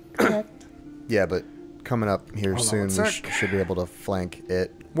 Yeah, but coming up here Hold on soon, one we sec. should be able to flank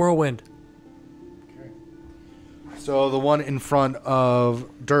it. Whirlwind. So the one in front of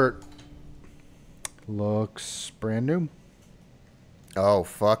Dirt looks brand new. Oh,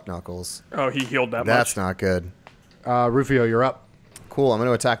 fuck, Knuckles. Oh, he healed that That's much. not good. Rufio, you're up. Cool, I'm going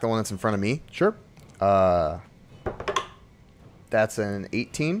to attack the one that's in front of me. Sure. That's an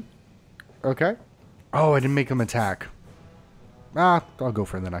 18. Okay. Oh, I didn't make him attack. I'll go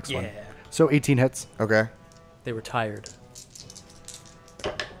for the next one. Yeah. So 18 hits. Okay. They were tired.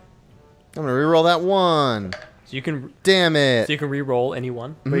 I'm going to reroll that one. So you can Damn it. so you can re-roll any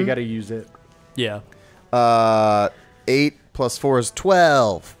one. But you got to use it. Yeah. 8 plus 4 is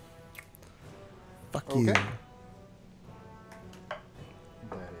 12. Fuck you. Okay.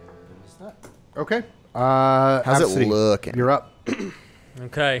 That is that. Okay. How's it Abcde, looking? You're up.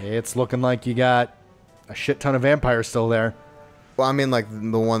 Okay. It's looking like you got a shit ton of vampires still there. Well, I mean, like,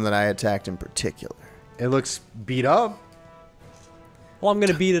 the one that I attacked in particular. It looks beat up. Well, I'm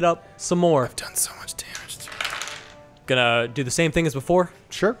gonna beat it up some more. I've done so much damage to it. Gonna do the same thing as before.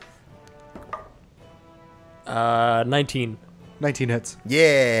 Sure. 19. 19 hits.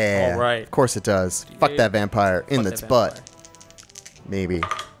 Yeah. All right. Of course it does. Fuck that vampire in Fuck its that butt. vampire. Maybe.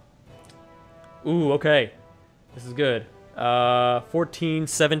 Ooh, okay. This is good. 14,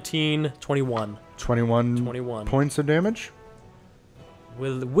 17, 21. 21 points of damage.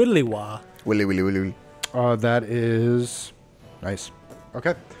 Widdly-wah. Willy, willy, willy, willy. That is nice.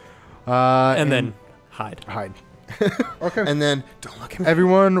 Okay. And then hide. hide. Okay. And then, don't look at me.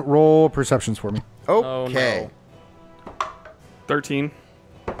 Everyone roll perceptions for me. Okay. 13.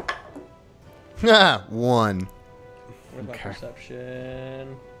 Ah, 1. Where's my Okay.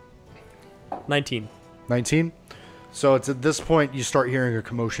 perception? 19. 19. So it's at this point you start hearing a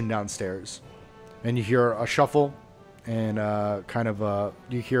commotion downstairs. And you hear a shuffle and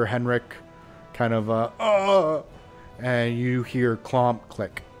you hear Henrik kind of and you hear clomp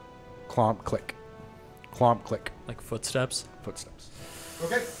click. Clomp click. Clomp click. Like footsteps. Footsteps.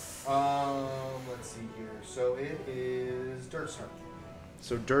 Okay. Let's see here. So it is Dirt's turn.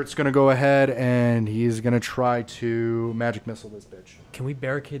 So Dirt's gonna go ahead and he's gonna try to magic missile this bitch. Can we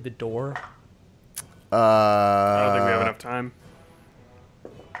barricade the door? I don't think we have enough time.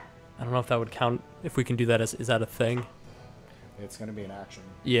 I don't know if that would count. If we can do that, is that a thing? It's gonna be an action.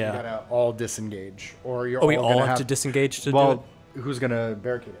 Yeah. You gotta all disengage, or you're Oh, we all all gonna have to disengage to well, who's gonna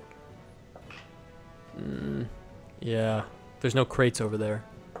barricade it? do it? Yeah. There's no crates over there.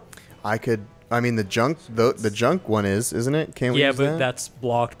 I could. I mean, the junk. The junk one is, isn't it? Can't we Yeah, use but that? that's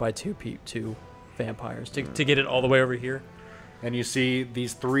blocked by two vampires. To get it all the way over here. And you see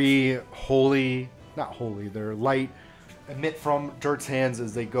these three not holy, they're light, emit from Dirt's hands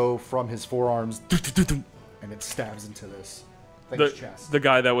as they go from his forearms, and it stabs into this thing's chest. The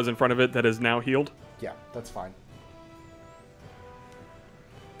guy that was in front of it that is now healed. Yeah, that's fine.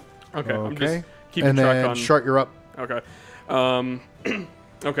 Okay. I'm just keeping And track then on. Shart, you're up. Okay.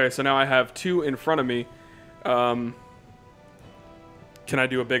 Okay, so now I have two in front of me. Can I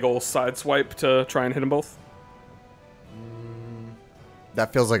do a big old side swipe to try and hit them both?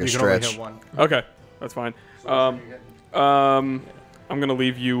 That feels like a You can only stretch. hit one. Okay, that's fine. I'm gonna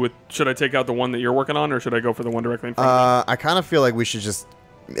leave you with. Should I take out the one that you're working on, or should I go for the one directly in front of I kind of feel like we should just.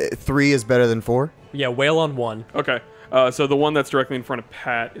 3 is better than 4. Yeah, wail on one. me? Okay. So the one that's directly in front of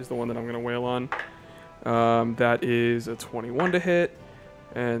Pat is the one that I'm gonna wail on. That is a 21 to hit,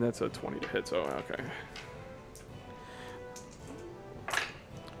 and that's a 20 to hit. So okay.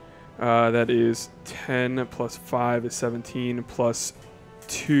 That is 10 plus 5 is 17 plus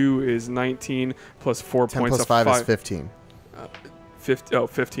 2 is 19 plus 4 10 points plus of 5 is fire. 15.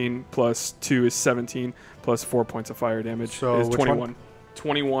 15 plus 2 is 17 plus 4 points of fire damage So is which 21. one?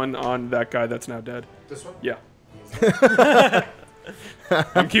 21 on that guy that's now dead. This one? Yeah.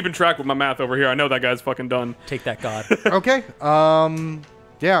 I'm keeping track with my math over here. I know that guy's fucking done. Take that, God. Okay.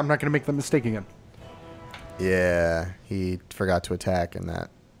 Yeah, I'm not gonna make the mistake again. Yeah, he forgot to attack in that.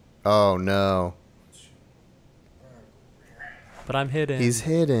 Oh no, But I'm hidden. he's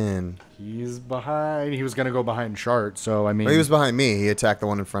hidden. He's behind. He was gonna go behind Shart, so I mean, Well, he was behind me. He attacked the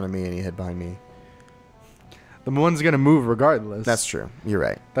one in front of me, and he hid behind me. the one's gonna move regardless. That's true. You're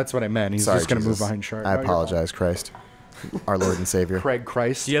right. That's what I meant. He's Sorry, just gonna Jesus. move behind Shart. I No, you're apologize, Christ, our Lord and Savior. fine. Craig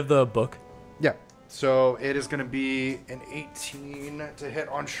Christ. Do you have the book? Yeah. So it is gonna be an 18 to hit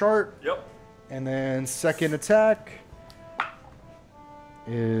on Shart, Yep. and then second attack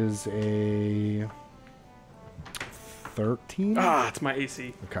is a 13. Ah, it's my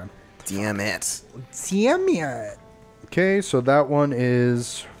AC. Okay. Damn it. Okay, so that one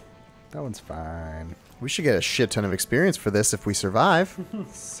is That one's fine. We should get a shit ton of experience for this if we survive.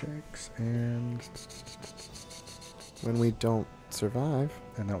 6 and When we don't survive.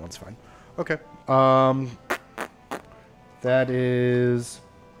 that one's fine. Okay. That is...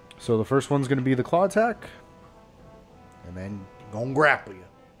 So the first one's going to be the claw attack. And then gonna grapple you.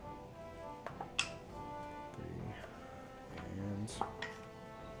 3 and...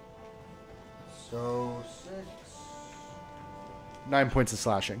 So 6... 9 points of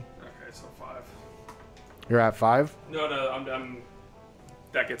slashing. Okay, so 5. You're at 5? No, I'm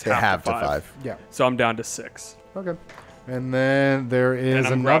that gets They half have to to 5. Yeah. So I'm down to 6. Okay. And then there is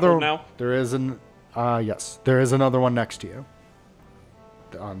I'm another... grappled now? There is an... yes. There is another one next to you.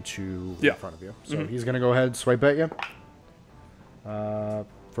 In front of you. So he's going to go ahead and swipe at you.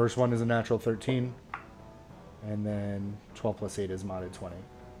 First one is a natural 13. And then 12 plus 8 is modded 20.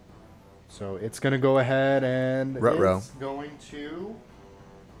 So it's going to go ahead and Ruh-roh. it's going to...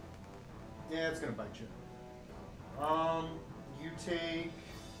 Yeah, it's going to bite you. You take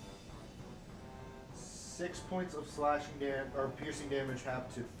 6 points of slashing damage, or piercing damage,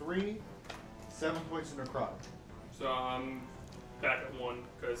 half to 3. 7 points of necrotic. So I'm back at 1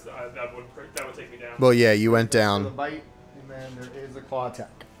 because that would take me down. Well, yeah, you went So the down. bite, and then there is a claw attack.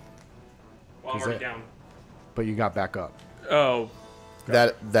 Well, I'm is already it- down. But you got back up. Oh,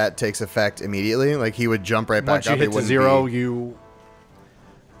 That takes effect immediately. Like he would jump right back Once you up. hit it to wouldn't 0, be- you...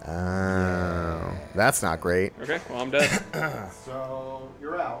 Oh, that's not great. okay. Well, I'm dead. So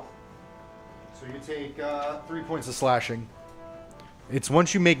you're out. So you take 3 points of slashing. It's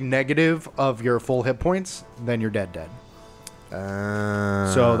once you make negative of your full hit points, then you're dead.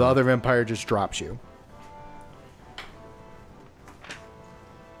 So the other vampire just drops you.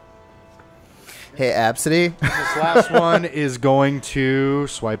 Hey, Abcde. This last one is going to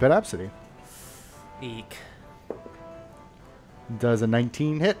swipe at Abcde. Eek. Does a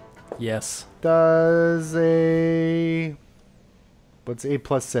 19 hit? Yes. Does a... What's 8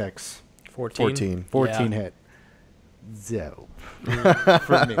 plus 6? 14. 14 Yeah. hit. Dope.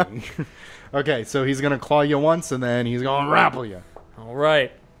 For me. Okay, so he's going to claw you once, and then he's going to grapple you. All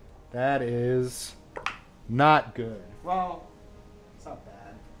right. That is not good. Well, it's not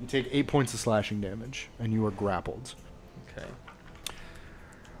bad. You take 8 points of slashing damage, and you are grappled. Okay.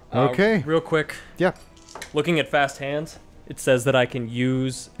 Okay. Real quick, Yeah. looking at fast hands, it says that I can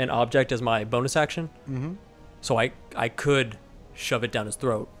use an object as my bonus action. Mm-hmm. So I could shove it down his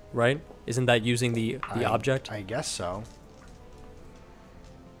throat, right? Isn't that using the object? I guess so.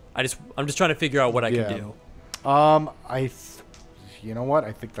 I'm just trying to figure out what I can do. You know what?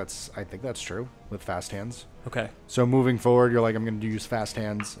 I think that's true with fast hands. Okay. So moving forward, you're like, I'm going to use fast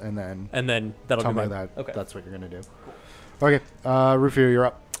hands, and then That'll tell be me my, that. Okay. That's what you're going to do. Okay, Rufio, you're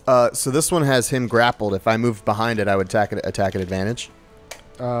up. So this one has him grappled. If I moved behind it, I would attack at advantage.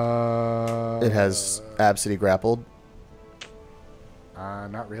 It has Abcde grappled.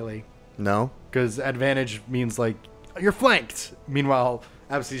 Not really, No. because advantage means like you're flanked. Meanwhile,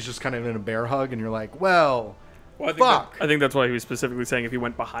 Abcde's just kind of in a bear hug, and you're like, well, Well, I think fuck. I think that's why he was specifically saying if he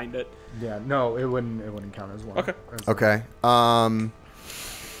went behind it. Yeah, no, it wouldn't count as one. Okay. Okay.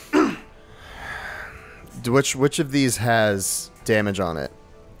 Which of these has damage on it?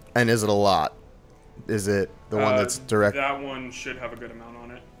 And is it a lot? Is it the one that's direct? That one should have a good amount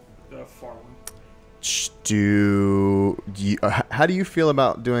on it. The far one. How do you feel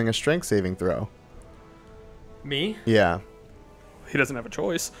about doing a strength saving throw? Me? Yeah. He doesn't have a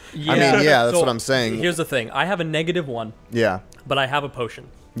choice. I mean, yeah, that's what I'm saying. Here's the thing. I have a -1, Yeah. but I have a potion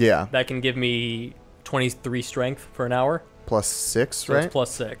Yeah. that can give me 23 strength for an hour. +6, So right? it's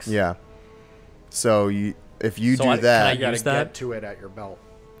 +6. Yeah. So if you So do can I that, You gotta use that? get to it at your belt,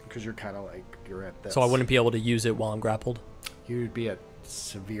 because you're kind of like you're at this. So I wouldn't be able to use it while I'm grappled. You'd be at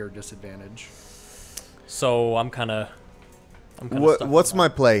severe disadvantage. So I'm kind of what's my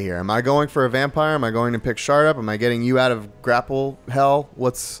play here? Am I going for a vampire? Am I going to pick Shart up? Am I getting you out of grapple hell?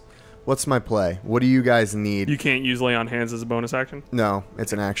 What's my play? What do you guys need? You can't use lay on hands as a bonus action. No,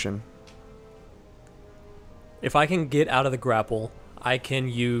 it's an action. If I can get out of the grapple, I can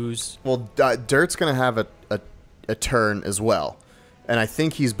use... Well, Dirt's going to have a turn as well. And I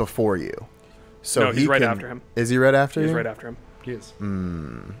think he's before you. So No, he's right after him. Is he right after He's you? right after him. Yes.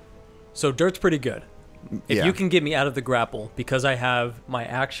 So Dirt's pretty good. If Yeah. you can get me out of the grapple, because I have my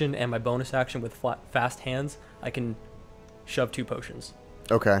action and my bonus action with fast hands, I can shove 2 potions.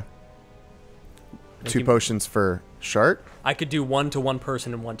 Okay. And 2 keep- potions for Shart? I could do 1 to one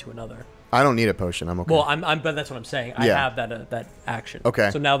person and 1 to another. I don't need a potion. I'm okay. Well, but that's what I'm saying. I Yeah. have that action.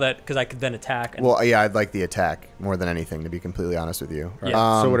 Okay. So now because I could then attack. And, Well, yeah, I'd like the attack more than anything, to be completely honest with you.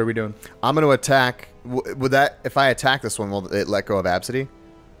 Yeah. So what are we doing? I'm going to attack. Would that, if I attack this one, will it let go of Abcde?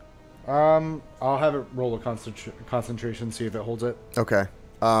 I'll have it roll a concentration, see if it holds it. Okay.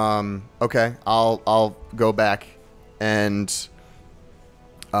 Okay. I'll go back and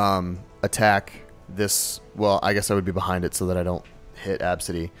attack this. Well, I guess I would be behind it so that I don't hit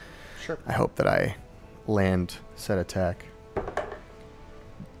Abcde. Sure. I hope that I land set attack.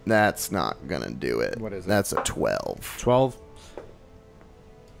 That's not gonna do it. What is it? That's a 12. 12.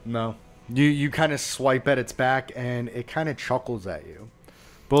 No. You kind of swipe at its back, and it kind of chuckles at you.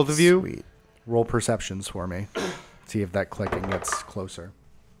 Both of you, Sweet. roll perceptions for me. See if that clicking gets closer.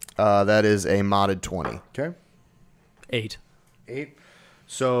 That is a modded 20. Okay. 8. 8.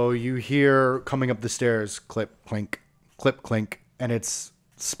 So you hear coming up the stairs, clip, clink, and it's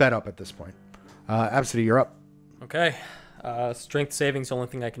sped up at this point. Abcde, you're up. Okay. Strength saving's the only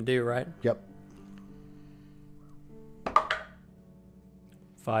thing I can do, right? Yep.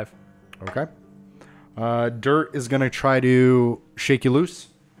 5. Okay. Dirt is going to try to shake you loose.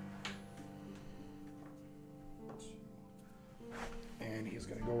 And he's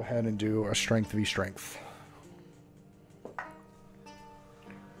going to go ahead and do a strength v strength.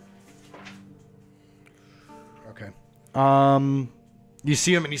 Okay. You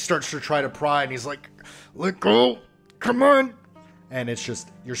see him and he starts to try to pry and he's like, let go. Come on. And it's just,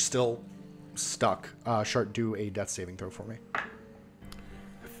 you're still stuck. Shart, do a death saving throw for me.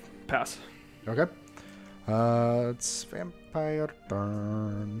 Pass. Okay. It's vampire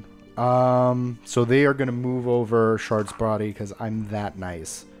turn. So they are going to move over Shart's body because I'm that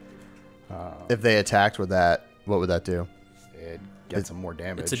nice. If they attacked with that, what would that do? It gets them more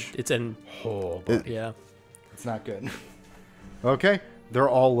damage. It's an Oh, yeah. it's not good. Okay. They're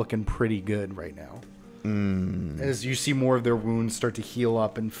all looking pretty good right now. As you see more of their wounds start to heal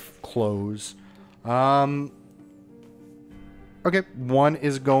up and close. Okay, one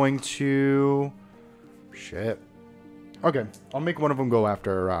is going to... Shit. Okay, I'll make one of them go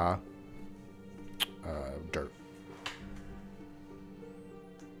after Dirt.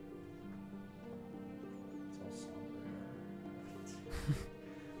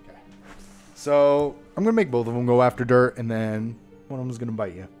 Okay. So, I'm going to make both of them go after Dirt, and then one of them is going to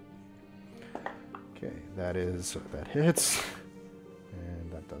bite you. Okay, that hits. And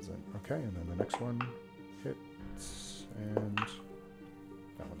that doesn't. Okay, and then the next one hits. And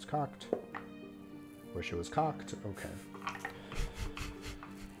that one's cocked. Wish it was cocked. Okay.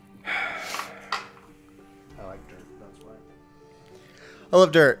 I like Dirt, that's why. I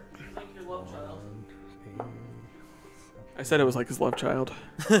love Dirt. I said it was like his love child.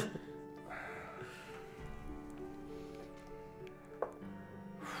 Okay.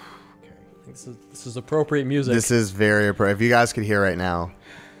 This is appropriate music. This is very appropriate. If you guys could hear right now,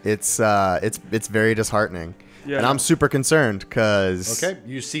 it's very disheartening. Yeah. And I'm super concerned because... Okay,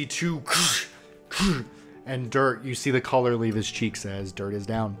 you see two... And Dirt, you see the color leave his cheeks as Dirt is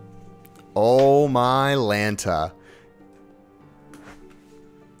down. Oh my Lanta.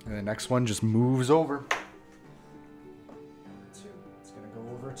 And the next one just moves over. It's going to go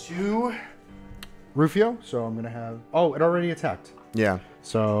over to Rufio. So I'm going to have... Oh, it already attacked. Yeah.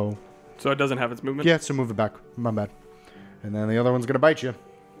 So So it doesn't have its movement? yeah, so move it back. My bad. And then the other one's going to bite you.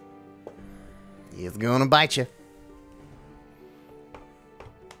 He's gonna bite you.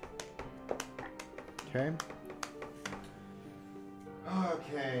 Okay.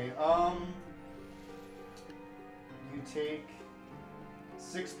 Okay. You take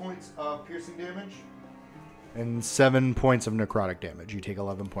 6 points of piercing damage and 7 points of necrotic damage. You take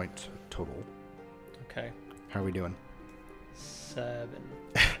 11 points total. Okay. How are we doing? 7.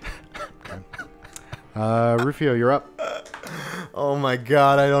 Rufio, you're up. Oh my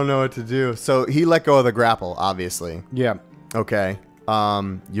god, I don't know what to do. So he let go of the grapple, obviously. Yeah. Okay.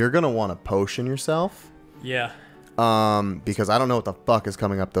 You're gonna want to potion yourself. Yeah. Because I don't know what the fuck is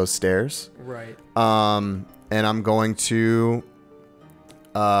coming up those stairs. Right. And I'm going to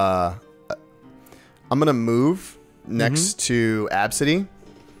I'm gonna move next to Abcde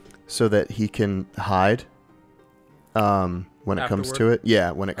so that he can hide when it comes to it.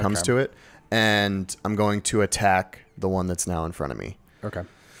 Yeah, when it comes to it. And I'm going to attack the one that's now in front of me. Okay.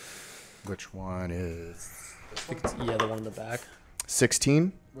 Which one is this one? Yeah, the one in the back.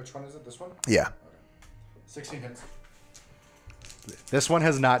 16? Which one is it? This one? Yeah. 16 hits. This one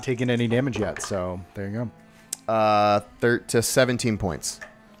has not taken any damage yet, so there you go. 17 points.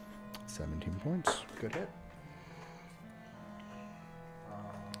 17 points. Good hit.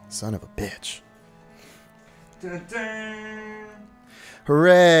 Son of a bitch.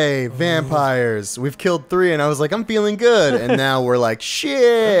 Hooray, vampires. We've killed 3 and I was like, I'm feeling good. And now we're like,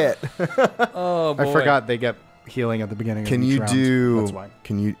 shit. Oh boy. I forgot they get healing at the beginning Can of each you round. do That's why.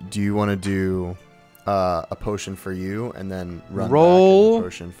 do you want to do a potion for you, and then run Roll. back and a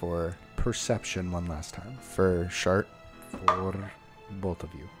potion for Perception one last time Shart. for both of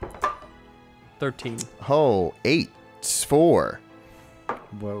you. 13. Oh, 8, 4.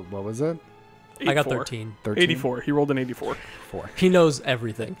 What was it? I got 84. 13. 13? 84. He rolled an 84. 4. He knows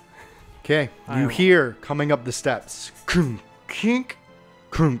everything. Okay, I you will. hear coming up the steps, krunk, kink,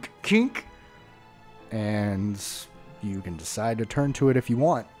 and you can decide to turn to it if you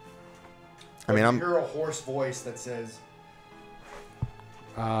want. I mean, you I'm hear a hoarse voice that says,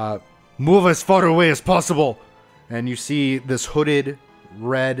 "Move as far away as possible," and you see this hooded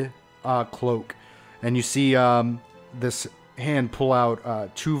red cloak, and you see this hand pull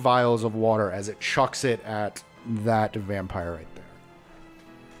out 2 vials of water as it chucks it at that vampire right there.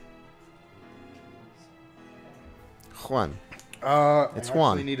 Juan. It's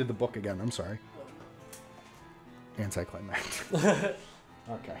Juan. I needed the book again. I'm sorry. Anticlimactic.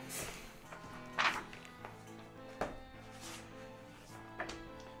 Okay.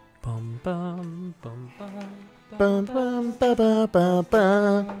 Bum, bum, bum, bum. Bum, bum, ba, ba, ba,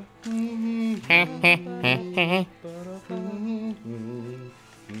 ba.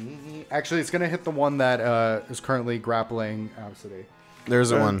 Actually, it's gonna hit the one that is currently grappling Abcde.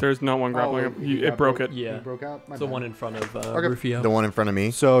 There's a one. There's not one grappling. It broke it. Yeah. It broke out. My It's the bad. one in front of Okay. Rufio. The one in front of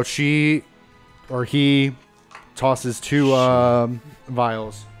me. So he tosses 2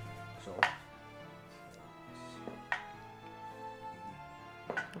 vials. So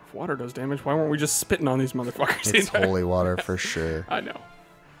If water does damage, why weren't we just spitting on these motherfuckers? It's holy water for sure. I know.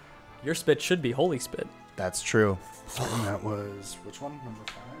 Your spit should be holy spit. That's true. and that was which one? Number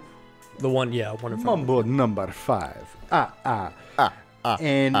 5. The one, yeah, one in front. Mambo number 5.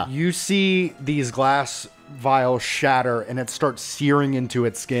 And you see these glass vials shatter, and it starts searing into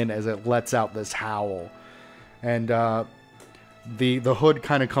its skin as it lets out this howl. And the hood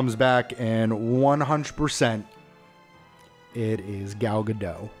kind of comes back, and 100%, it is Gal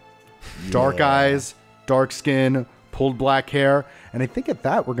Gadot. Dark Yeah. eyes, dark skin, pulled black hair, and I think at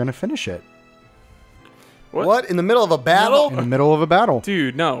that we're gonna finish it What? In the middle of a battle? in the middle of a battle.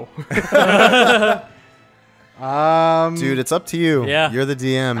 Dude, no. Dude, it's up to you. Yeah. You're the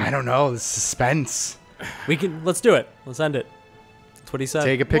DM. I don't know, the suspense. Let's do it. Let's end it. That's what he said.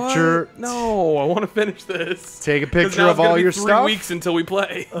 Take a picture. What? No, I want to finish this. Take a 'Cause picture now of it's gonna all be your 3 stuff. weeks until we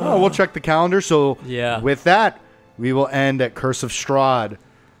play. Oh, we'll check the calendar. So Yeah. with that, we will end at Curse of Strahd.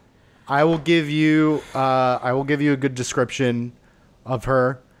 I will give you a good description of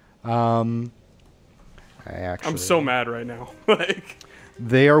her. I'm so mad right now. Like,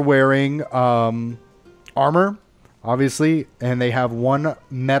 They are wearing armor, obviously, and they have 1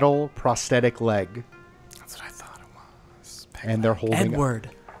 metal prosthetic leg, That's what I thought it was. and they're holding. Edward.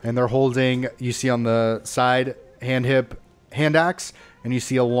 And they're holding. You see on the side hand axe, and you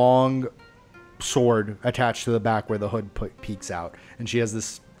see a long sword attached to the back where the hood peeks out, and she has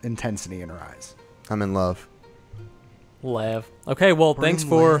this intensity in her eyes. I'm in love. Lev. Okay, well, thanks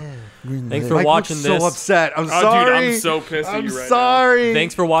for Mike watching looks this. so upset. I'm oh, sorry. dude, I'm so pissed at I'm you right sorry.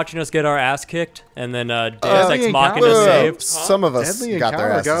 Thanks for watching us get our ass kicked, and then Deus Deadly Ex Machina Encounter. saved. Some of us Deadly got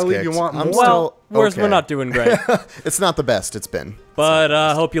their Encounter. asses Gotta leave kicked. you want I'm more. still Well, okay. we're not doing great. It's not the best it's been. But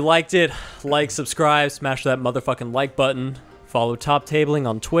hope you liked it. Like, subscribe, smash that motherfucking like button. Follow Top Tabling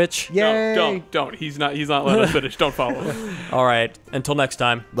on Twitch. Yay. No, don't. He's not letting us finish. Don't follow. All right, until next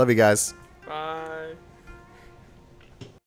time. Love you guys.